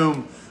in the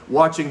room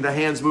watching the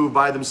hands move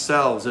by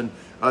themselves, and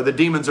the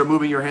demons are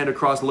moving your hand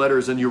across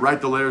letters and you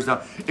write the letters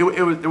down.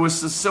 It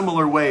was a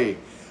similar way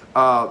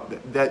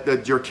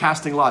that you're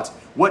casting lots.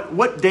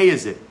 What day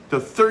is it? The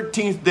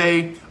 13th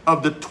day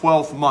of the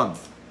 12th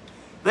month.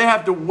 They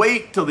have to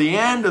wait till the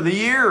end of the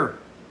year.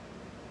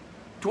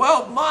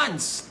 12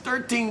 months,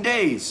 13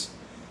 days.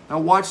 Now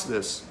watch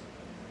this.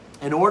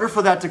 In order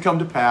for that to come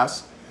to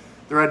pass,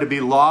 there had to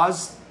be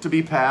laws to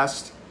be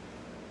passed.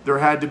 There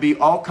had to be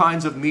all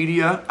kinds of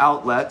media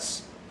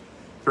outlets.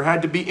 There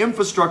had to be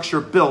infrastructure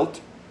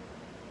built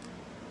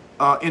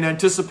in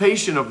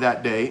anticipation of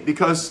that day,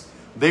 because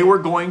they were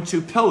going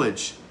to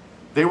pillage.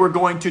 They were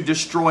going to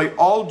destroy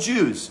all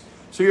Jews.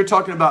 So you're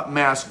talking about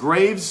mass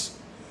graves.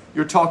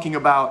 You're talking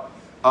about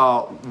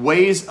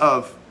ways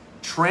of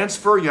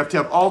transfer. You have to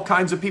have all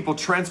kinds of people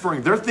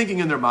transferring. They're thinking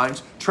in their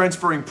minds,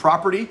 transferring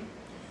property,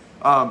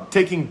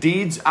 taking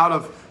deeds out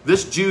of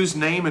this Jew's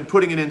name and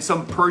putting it in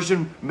some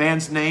Persian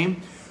man's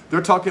name.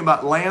 They're talking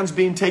about lands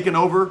being taken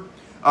over,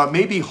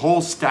 maybe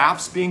whole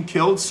staffs being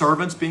killed,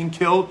 servants being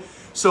killed.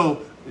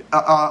 So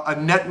a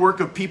network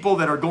of people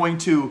that are going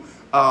to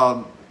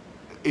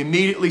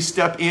immediately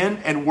step in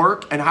and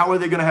work. And how are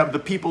they going to have the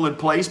people in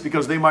place?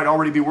 Because they might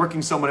already be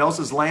working someone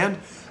else's land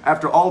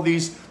after all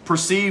these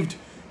perceived,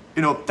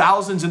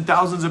 thousands and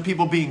thousands of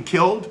people being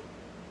killed.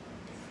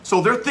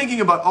 So they're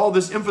thinking about all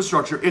this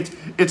infrastructure. It's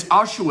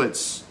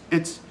Auschwitz.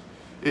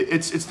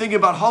 It's thinking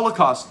about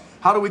Holocaust.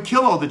 How do we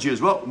kill all the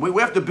Jews? Well,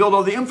 we have to build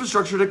all the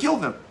infrastructure to kill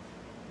them.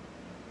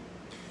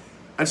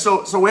 And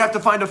so we have to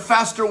find a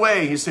faster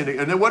way, he's saying.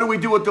 And then what do we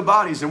do with the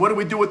bodies? And what do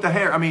we do with the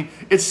hair? I mean,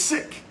 it's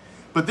sick.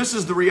 But this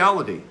is the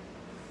reality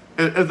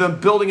of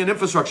them building an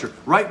infrastructure.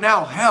 Right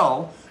now,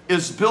 hell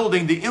is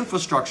building the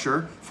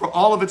infrastructure for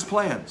all of its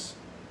plans.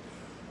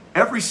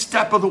 Every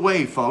step of the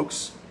way,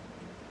 folks.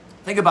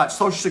 Think about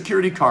Social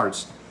Security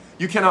cards.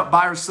 You cannot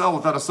buy or sell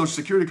without a Social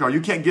Security card.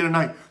 You can't get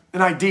an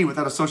ID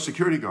without a Social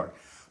Security card.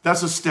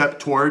 That's a step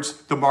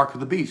towards the mark of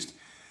the beast.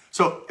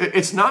 So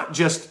it's not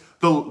just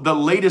the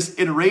latest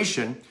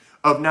iteration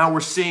of now we're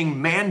seeing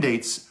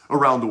mandates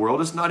around the world.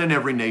 It's not in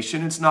every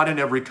nation. It's not in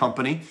every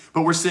company.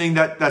 But we're seeing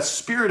that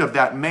spirit of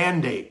that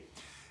mandate.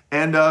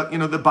 And,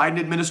 the Biden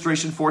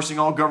administration forcing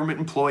all government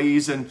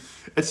employees and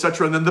et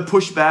cetera. And then the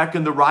pushback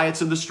and the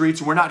riots in the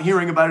streets. We're not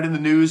hearing about it in the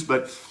news,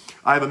 but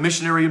I have a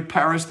missionary in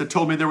Paris that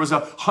told me there was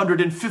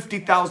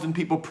 150,000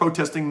 people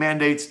protesting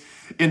mandates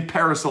in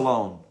Paris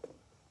alone.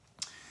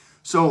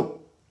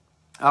 So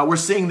we're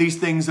seeing these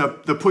things, the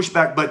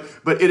pushback,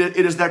 but it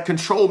is that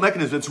control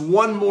mechanism. It's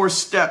one more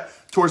step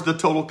towards the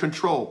total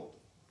control.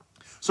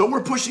 So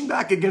we're pushing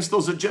back against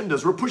those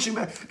agendas. We're pushing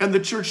back, and the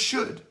church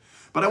should.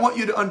 But I want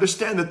you to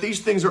understand that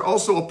these things are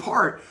also a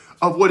part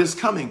of what is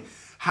coming.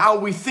 How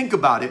we think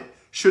about it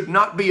should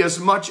not be as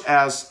much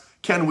as,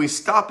 can we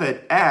stop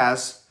it,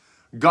 as,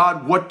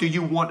 God, what do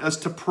you want us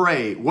to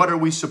pray? What are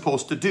we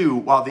supposed to do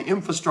while the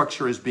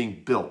infrastructure is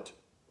being built?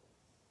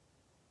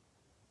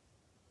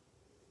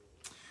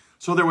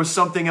 So there was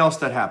something else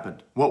that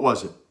happened. What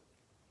was it?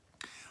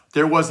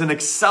 There was an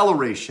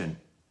acceleration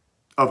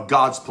of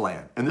God's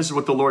plan. And this is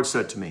what the Lord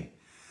said to me.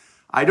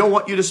 I don't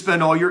want you to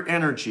spend all your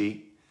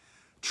energy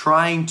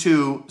trying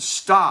to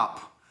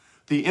stop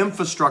the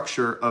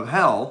infrastructure of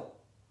hell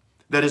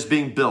that is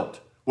being built,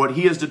 what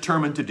he is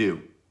determined to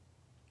do.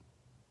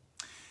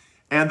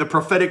 And the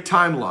prophetic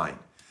timeline.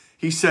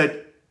 He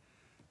said,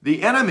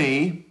 the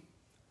enemy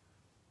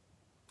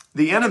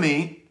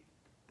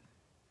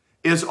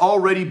is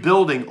already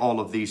building all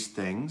of these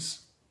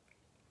things,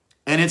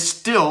 and it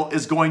still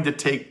is going to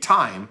take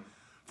time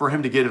for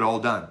him to get it all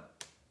done.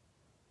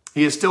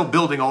 He is still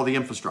building all the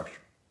infrastructure.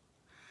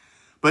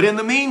 But in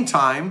the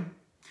meantime,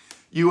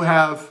 you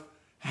have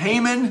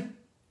Haman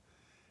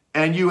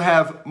and you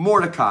have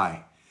Mordecai.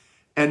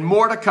 And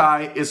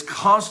Mordecai is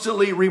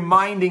constantly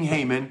reminding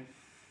Haman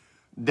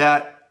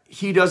that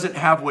he doesn't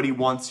have what he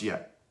wants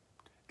yet.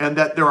 And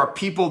that there are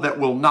people that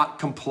will not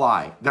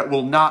comply, that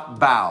will not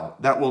bow,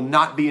 that will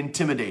not be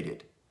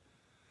intimidated.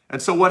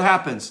 And so what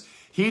happens?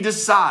 He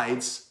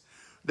decides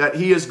that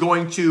he is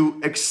going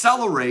to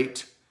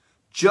accelerate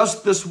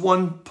just this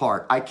one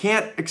part. I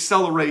can't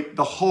accelerate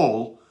the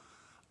whole.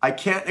 I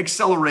can't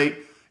accelerate,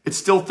 it's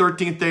still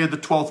 13th day of the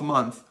 12th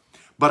month,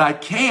 but I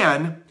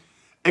can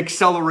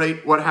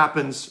accelerate what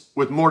happens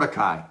with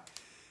Mordecai.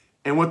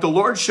 And what the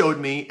Lord showed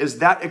me is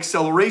that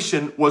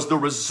acceleration was the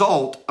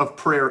result of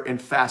prayer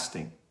and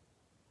fasting.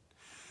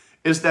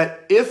 Is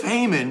that if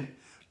Haman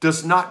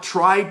does not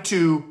try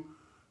to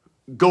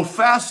go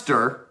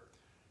faster,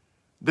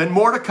 then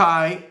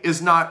Mordecai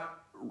is not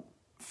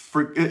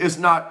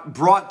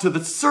brought to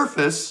the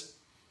surface.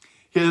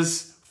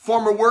 His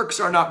former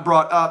works are not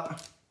brought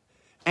up,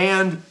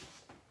 and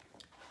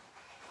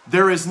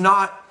there is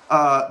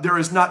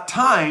not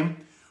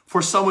time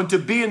for someone to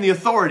be in the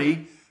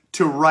authority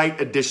to write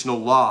additional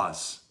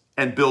laws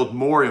and build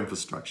more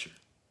infrastructure.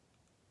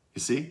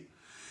 You see?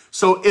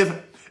 So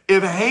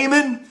if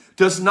Haman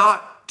does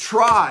not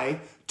try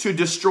to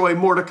destroy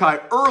Mordecai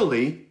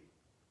early,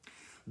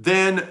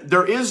 then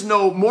there is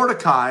no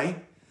Mordecai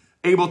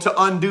able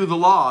to undo the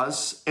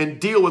laws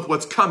and deal with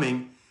what's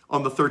coming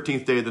on the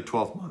 13th day of the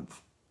 12th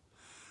month.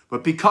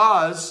 But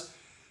because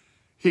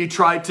he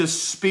tried to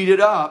speed it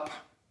up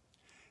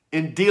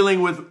in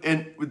dealing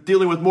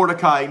with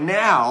Mordecai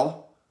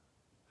now,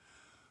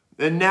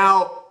 and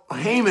now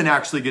Haman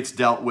actually gets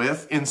dealt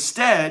with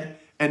instead,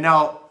 and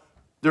now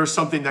there's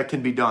something that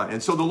can be done.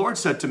 And so the Lord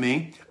said to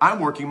me, I'm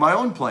working my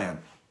own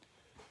plan.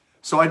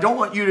 So I don't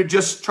want you to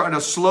just try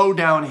to slow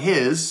down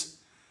his.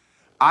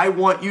 I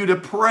want you to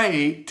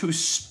pray to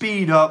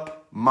speed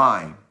up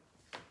mine.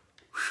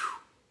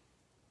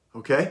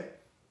 Whew. Okay?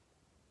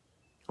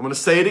 I'm going to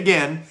say it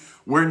again.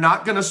 We're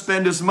not going to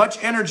spend as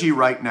much energy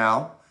right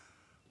now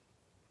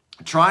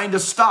trying to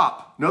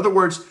stop. In other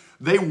words,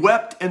 they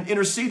wept and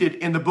interceded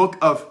in the book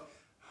of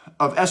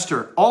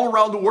Esther. All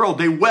around the world,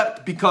 they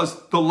wept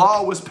because the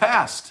law was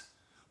passed.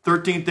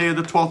 13th day of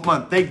the 12th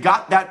month. They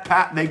got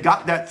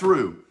that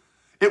through.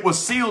 It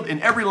was sealed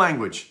in every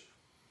language.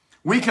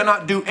 We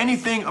cannot do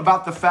anything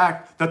about the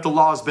fact that the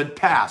law has been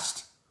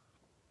passed.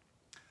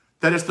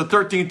 That it's the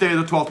 13th day of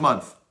the 12th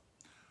month.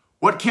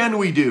 What can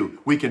we do?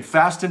 We can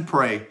fast and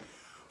pray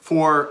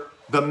for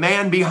the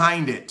man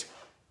behind it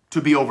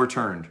to be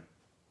overturned.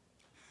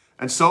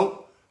 And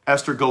so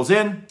Esther goes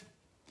in.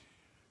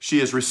 She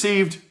is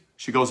received.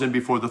 She goes in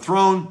before the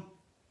throne.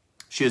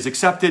 She is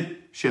accepted.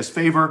 She has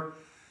favor.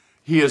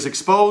 He is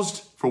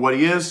exposed for what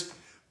he is.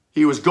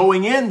 He was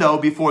going in, though,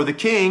 before the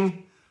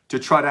king to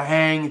try to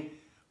hang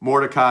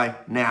Mordecai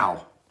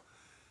now.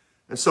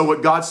 And so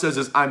what God says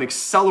is, I'm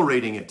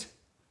accelerating it.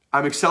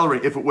 I'm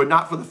accelerating. If it were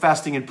not for the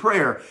fasting and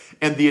prayer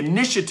and the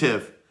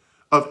initiative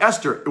of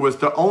Esther, it was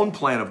the own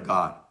plan of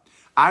God.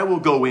 I will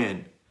go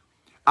in.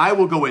 I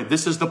will go in.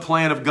 This is the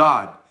plan of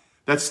God.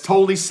 That's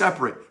totally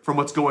separate from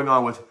what's going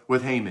on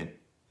with Haman.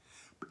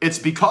 It's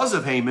because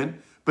of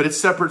Haman, but it's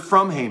separate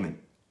from Haman.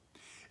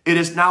 It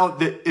is now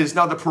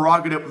the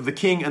prerogative of the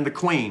king and the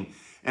queen,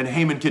 and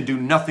Haman can do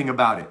nothing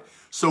about it.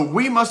 So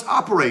we must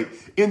operate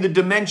in the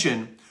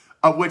dimension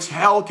of which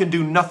hell can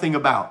do nothing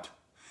about.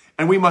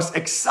 And we must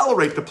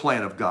accelerate the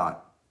plan of God.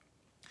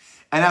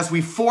 And as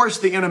we force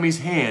the enemy's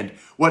hand,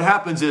 what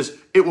happens is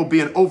it will be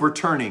an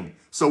overturning.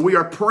 So we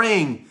are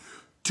praying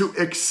to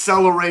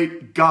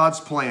accelerate God's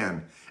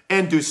plan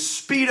and to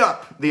speed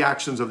up the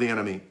actions of the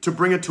enemy, to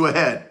bring it to a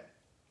head.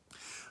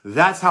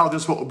 That's how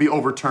this will be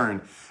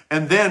overturned.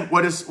 And then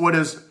what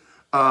does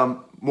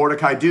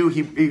Mordecai do?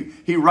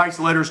 He writes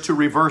letters to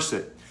reverse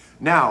it.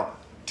 Now,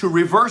 to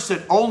reverse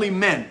it only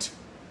meant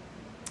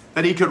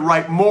that he could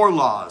write more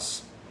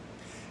laws.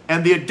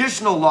 And the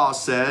additional law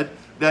said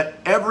that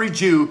every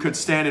Jew could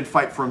stand and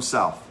fight for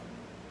himself.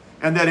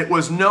 And that it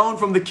was known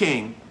from the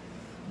king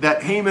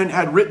that Haman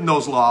had written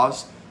those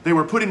laws. They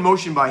were put in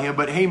motion by him,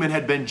 but Haman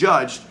had been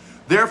judged.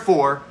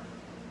 Therefore,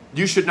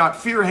 you should not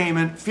fear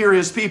Haman, fear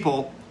his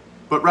people,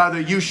 but rather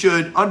you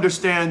should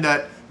understand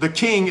that the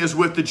king is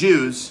with the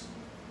Jews,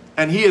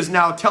 and he is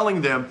now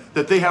telling them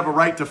that they have a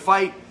right to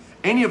fight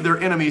any of their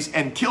enemies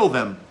and kill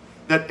them,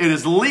 that it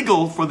is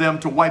legal for them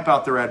to wipe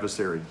out their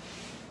adversary.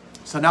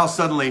 So now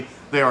suddenly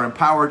they are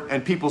empowered,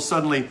 and people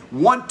suddenly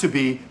want to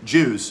be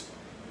Jews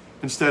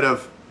instead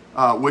of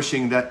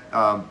wishing that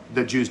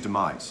the Jews'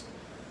 demise.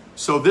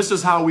 So this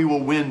is how we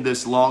will win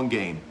this long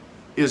game,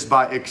 is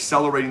by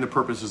accelerating the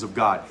purposes of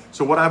God.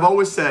 So what I've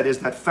always said is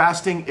that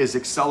fasting is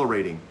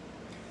accelerating.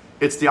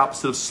 It's the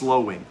opposite of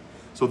slowing.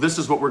 So this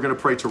is what we're going to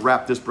pray to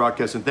wrap this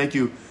broadcast. And thank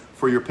you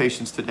for your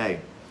patience today.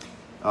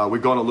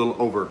 We've gone a little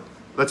over.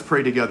 Let's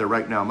pray together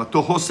right now.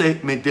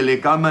 Matohose me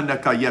delegama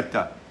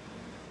nakayeta.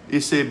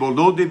 Ise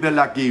bolode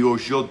belaki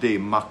ojode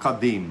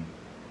makadim.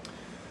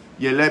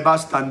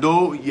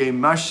 Yelebastando ye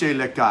mashe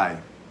lekai.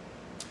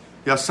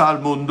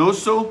 Yasal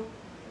mundoso,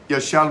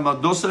 yashal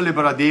madosa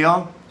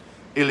lebradia,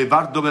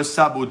 elevardo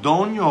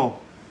besabudonio,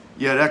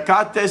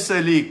 yerekate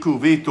seli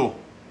cuvito.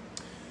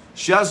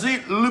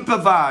 Shazit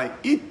lupavai,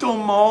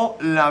 itomo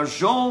la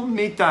jon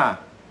mita.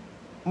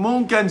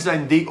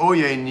 Munkanzandi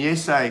oye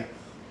nyesai,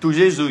 tu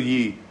Jesu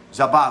yi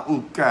zaba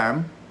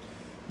ukam,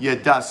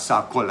 yedas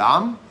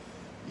sakolam,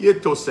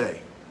 yetose.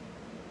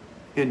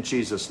 In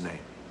Jesus' name.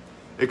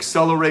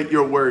 Accelerate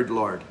your word,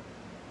 Lord.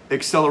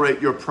 Accelerate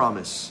your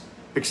promise.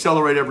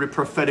 Accelerate every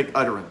prophetic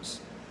utterance.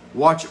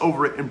 Watch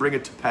over it and bring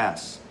it to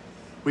pass.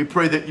 We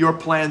pray that your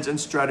plans and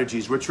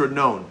strategies, which are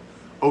known,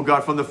 oh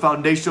God, from the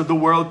foundation of the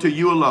world to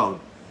you alone,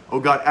 oh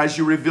God, as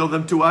you reveal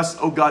them to us,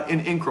 oh God,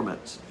 in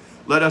increments,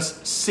 let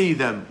us see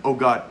them, oh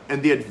God,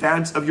 and the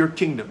advance of your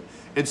kingdom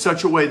in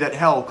such a way that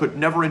hell could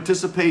never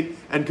anticipate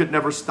and could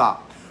never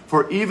stop.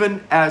 For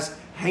even as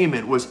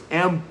Haman was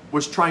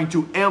trying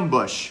to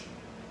ambush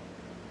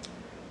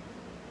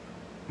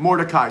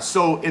Mordecai,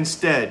 so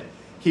instead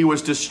he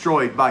was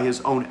destroyed by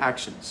his own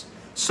actions.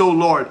 So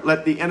Lord,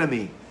 let the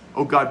enemy,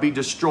 oh God, be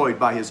destroyed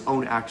by his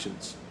own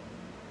actions.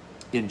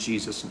 In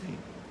Jesus' name.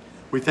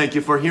 We thank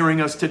you for hearing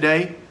us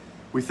today.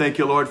 We thank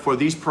you, Lord, for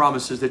these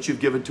promises that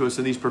you've given to us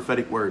in these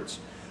prophetic words.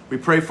 We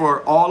pray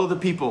for all of the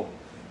people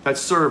that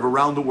serve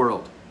around the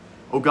world.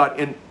 Oh God,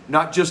 in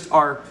not just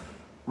our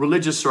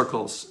religious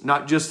circles,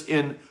 not just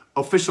in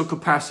official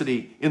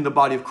capacity in the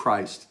body of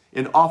Christ,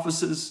 in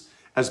offices,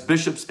 as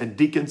bishops and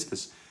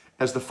deacons,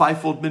 as the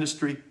fivefold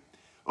ministry,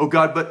 oh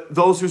God, but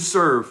those who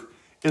serve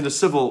in the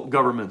civil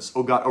governments,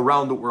 oh God,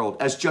 around the world,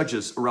 as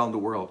judges around the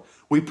world.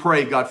 We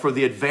pray, God, for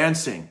the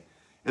advancing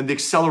and the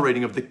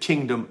accelerating of the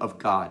kingdom of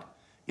God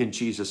in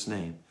Jesus'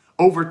 name.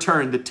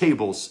 Overturn the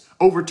tables,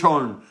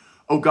 overturn,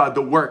 oh God,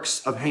 the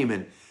works of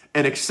Haman,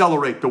 and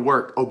accelerate the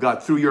work, oh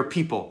God, through your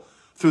people,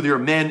 through your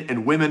men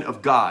and women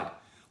of God.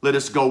 Let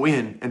us go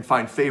in and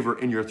find favor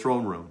in your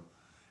throne room.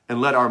 And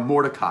let our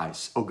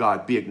Mordecais, oh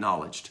God, be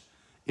acknowledged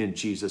in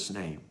Jesus'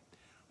 name.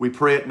 We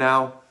pray it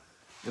now,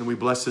 and we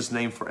bless his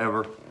name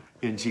forever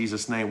in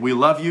Jesus' name. We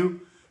love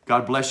you.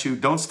 God bless you.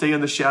 Don't stay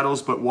in the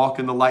shadows, but walk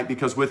in the light,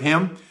 because with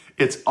him,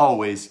 it's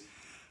always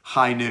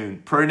high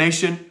noon. Prayer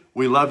Nation,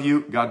 we love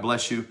you. God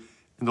bless you.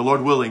 And the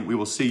Lord willing, we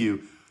will see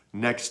you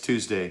next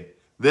Tuesday.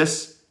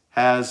 This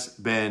has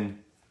been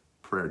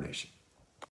Prayer Nation.